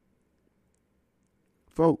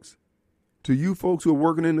 Folks, to you folks who are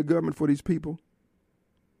working in the government for these people,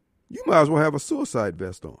 you might as well have a suicide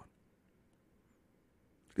vest on.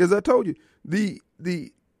 Because I told you, the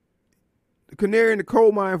canary in the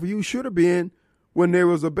coal mine for you should have been when there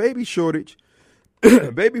was a baby shortage,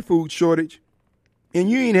 baby food shortage, And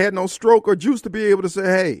you ain't had no stroke or juice to be able to say,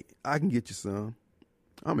 hey, I can get you some.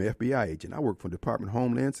 I'm an FBI agent. I work for the Department of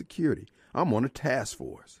Homeland Security. I'm on a task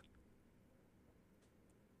force.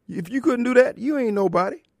 If you couldn't do that, you ain't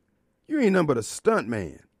nobody. You ain't nothing but a stunt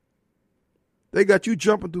man. They got you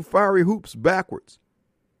jumping through fiery hoops backwards.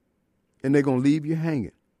 And they're going to leave you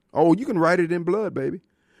hanging. Oh, you can write it in blood, baby.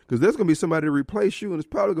 Because there's going to be somebody to replace you, and it's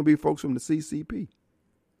probably going to be folks from the CCP.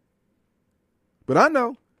 But I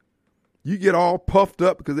know. You get all puffed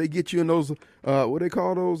up because they get you in those, what they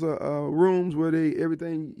call those rooms where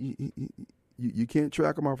everything, you can't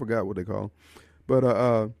track them. I forgot what they call them.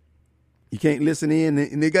 But you can't listen in,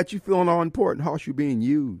 and they got you feeling all important. How you being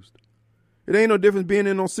used. It ain't no difference being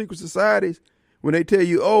in those secret societies when they tell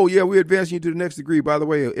you, oh, yeah, we're advancing you to the next degree. By the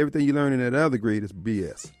way, everything you learn in that other degree is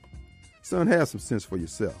BS. Son, have some sense for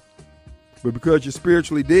yourself. But because you're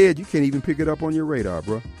spiritually dead, you can't even pick it up on your radar,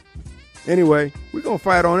 bro. Anyway, we're going to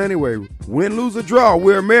fight on anyway. Win, lose, or draw,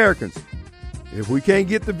 we're Americans. If we can't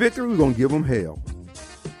get the victory, we're going to give them hell.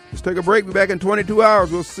 Let's take a break. Be back in 22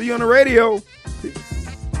 hours. We'll see you on the radio. Peace.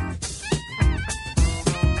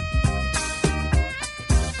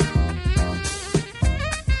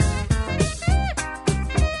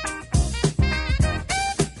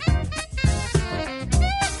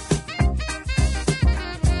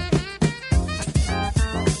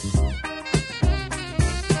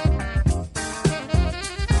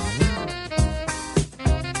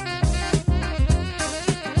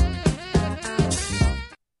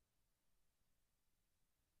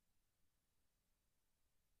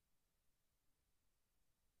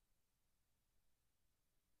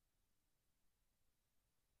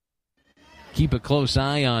 Keep a close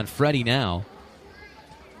eye on Freddie now.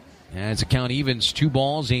 As the count evens, 2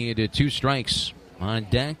 balls and 2 strikes. On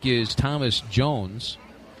deck is Thomas Jones.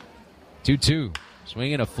 2-2.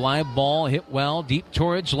 Swinging a fly ball, hit well, deep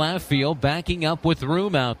towards left field. Backing up with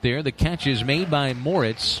room out there. The catch is made by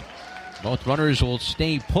Moritz. Both runners will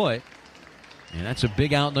stay put. And that's a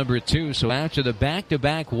big out, number 2. So after the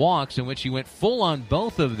back-to-back walks in which he went full on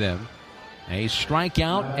both of them, a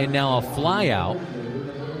strikeout and now a fly out.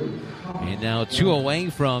 And now 2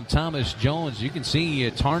 away from Thomas Jones. You can see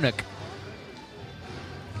Tarnick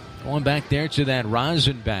going back there to that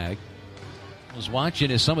rosin bag. I was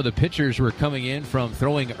watching as some of the pitchers were coming in from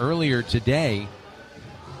throwing earlier today.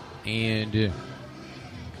 And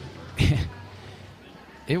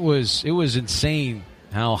it was insane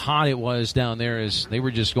how hot it was down there as they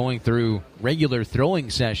were just going through regular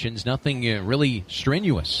throwing sessions. Nothing really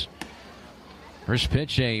strenuous. First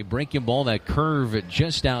pitch, a breaking ball, that curve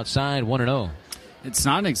just outside, 1-0. It's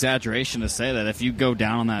not an exaggeration to say that if you go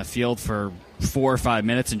down on that field for 4 or 5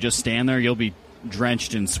 minutes and just stand there, you'll be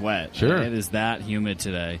drenched in sweat. Sure. It is that humid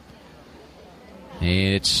today.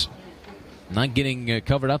 It's not getting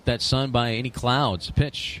covered up, that sun, by any clouds.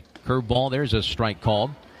 Pitch, curve ball, there's a strike called.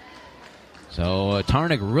 So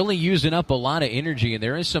Tarnick really using up a lot of energy, and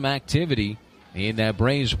there is some activity in that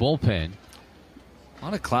Braves bullpen. A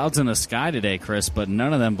lot of clouds in the sky today, Chris, but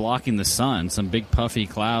none of them blocking the sun. Some big puffy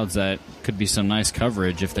clouds that could be some nice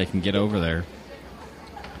coverage if they can get over there.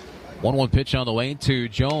 1-1 pitch on the way to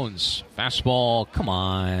Jones. Fastball, come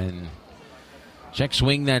on. Check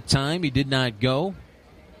swing that time. He did not go.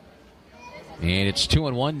 And it's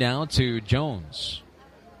 2-1 now to Jones.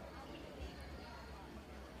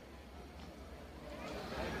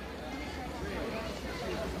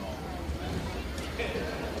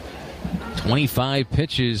 .25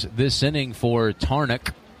 pitches this inning for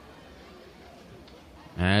Tarnick.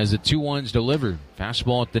 As the 2-1's delivered.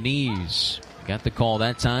 Fastball at the knees. Got the call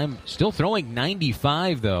that time. Still throwing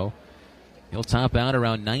 95, though. He'll top out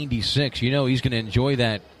around 96. You know he's going to enjoy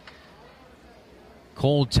that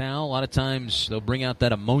cold towel. A lot of times they'll bring out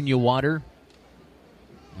that ammonia water.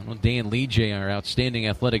 I know Dan Lee, our outstanding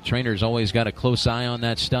athletic trainer, has always got a close eye on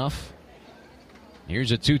that stuff.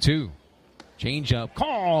 Here's a 2-2. Change-up,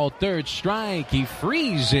 call, third strike. He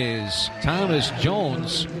freezes Thomas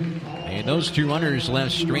Jones. And those 2 runners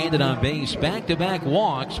left stranded on base. Back-to-back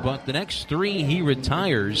walks, but the next 3 he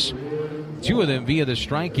retires. 2 of them via the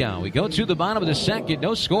strikeout. We go to the bottom of the second.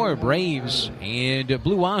 No score, Braves and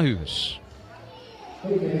Blue Wahoos.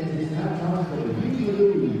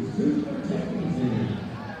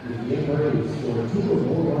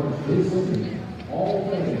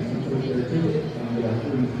 All fans who put their ticket on the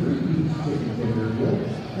 33 ticket tender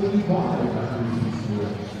will be bought by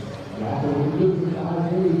 3 The offer will be good for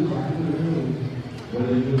 5 days after the game.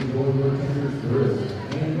 Whether you enjoy your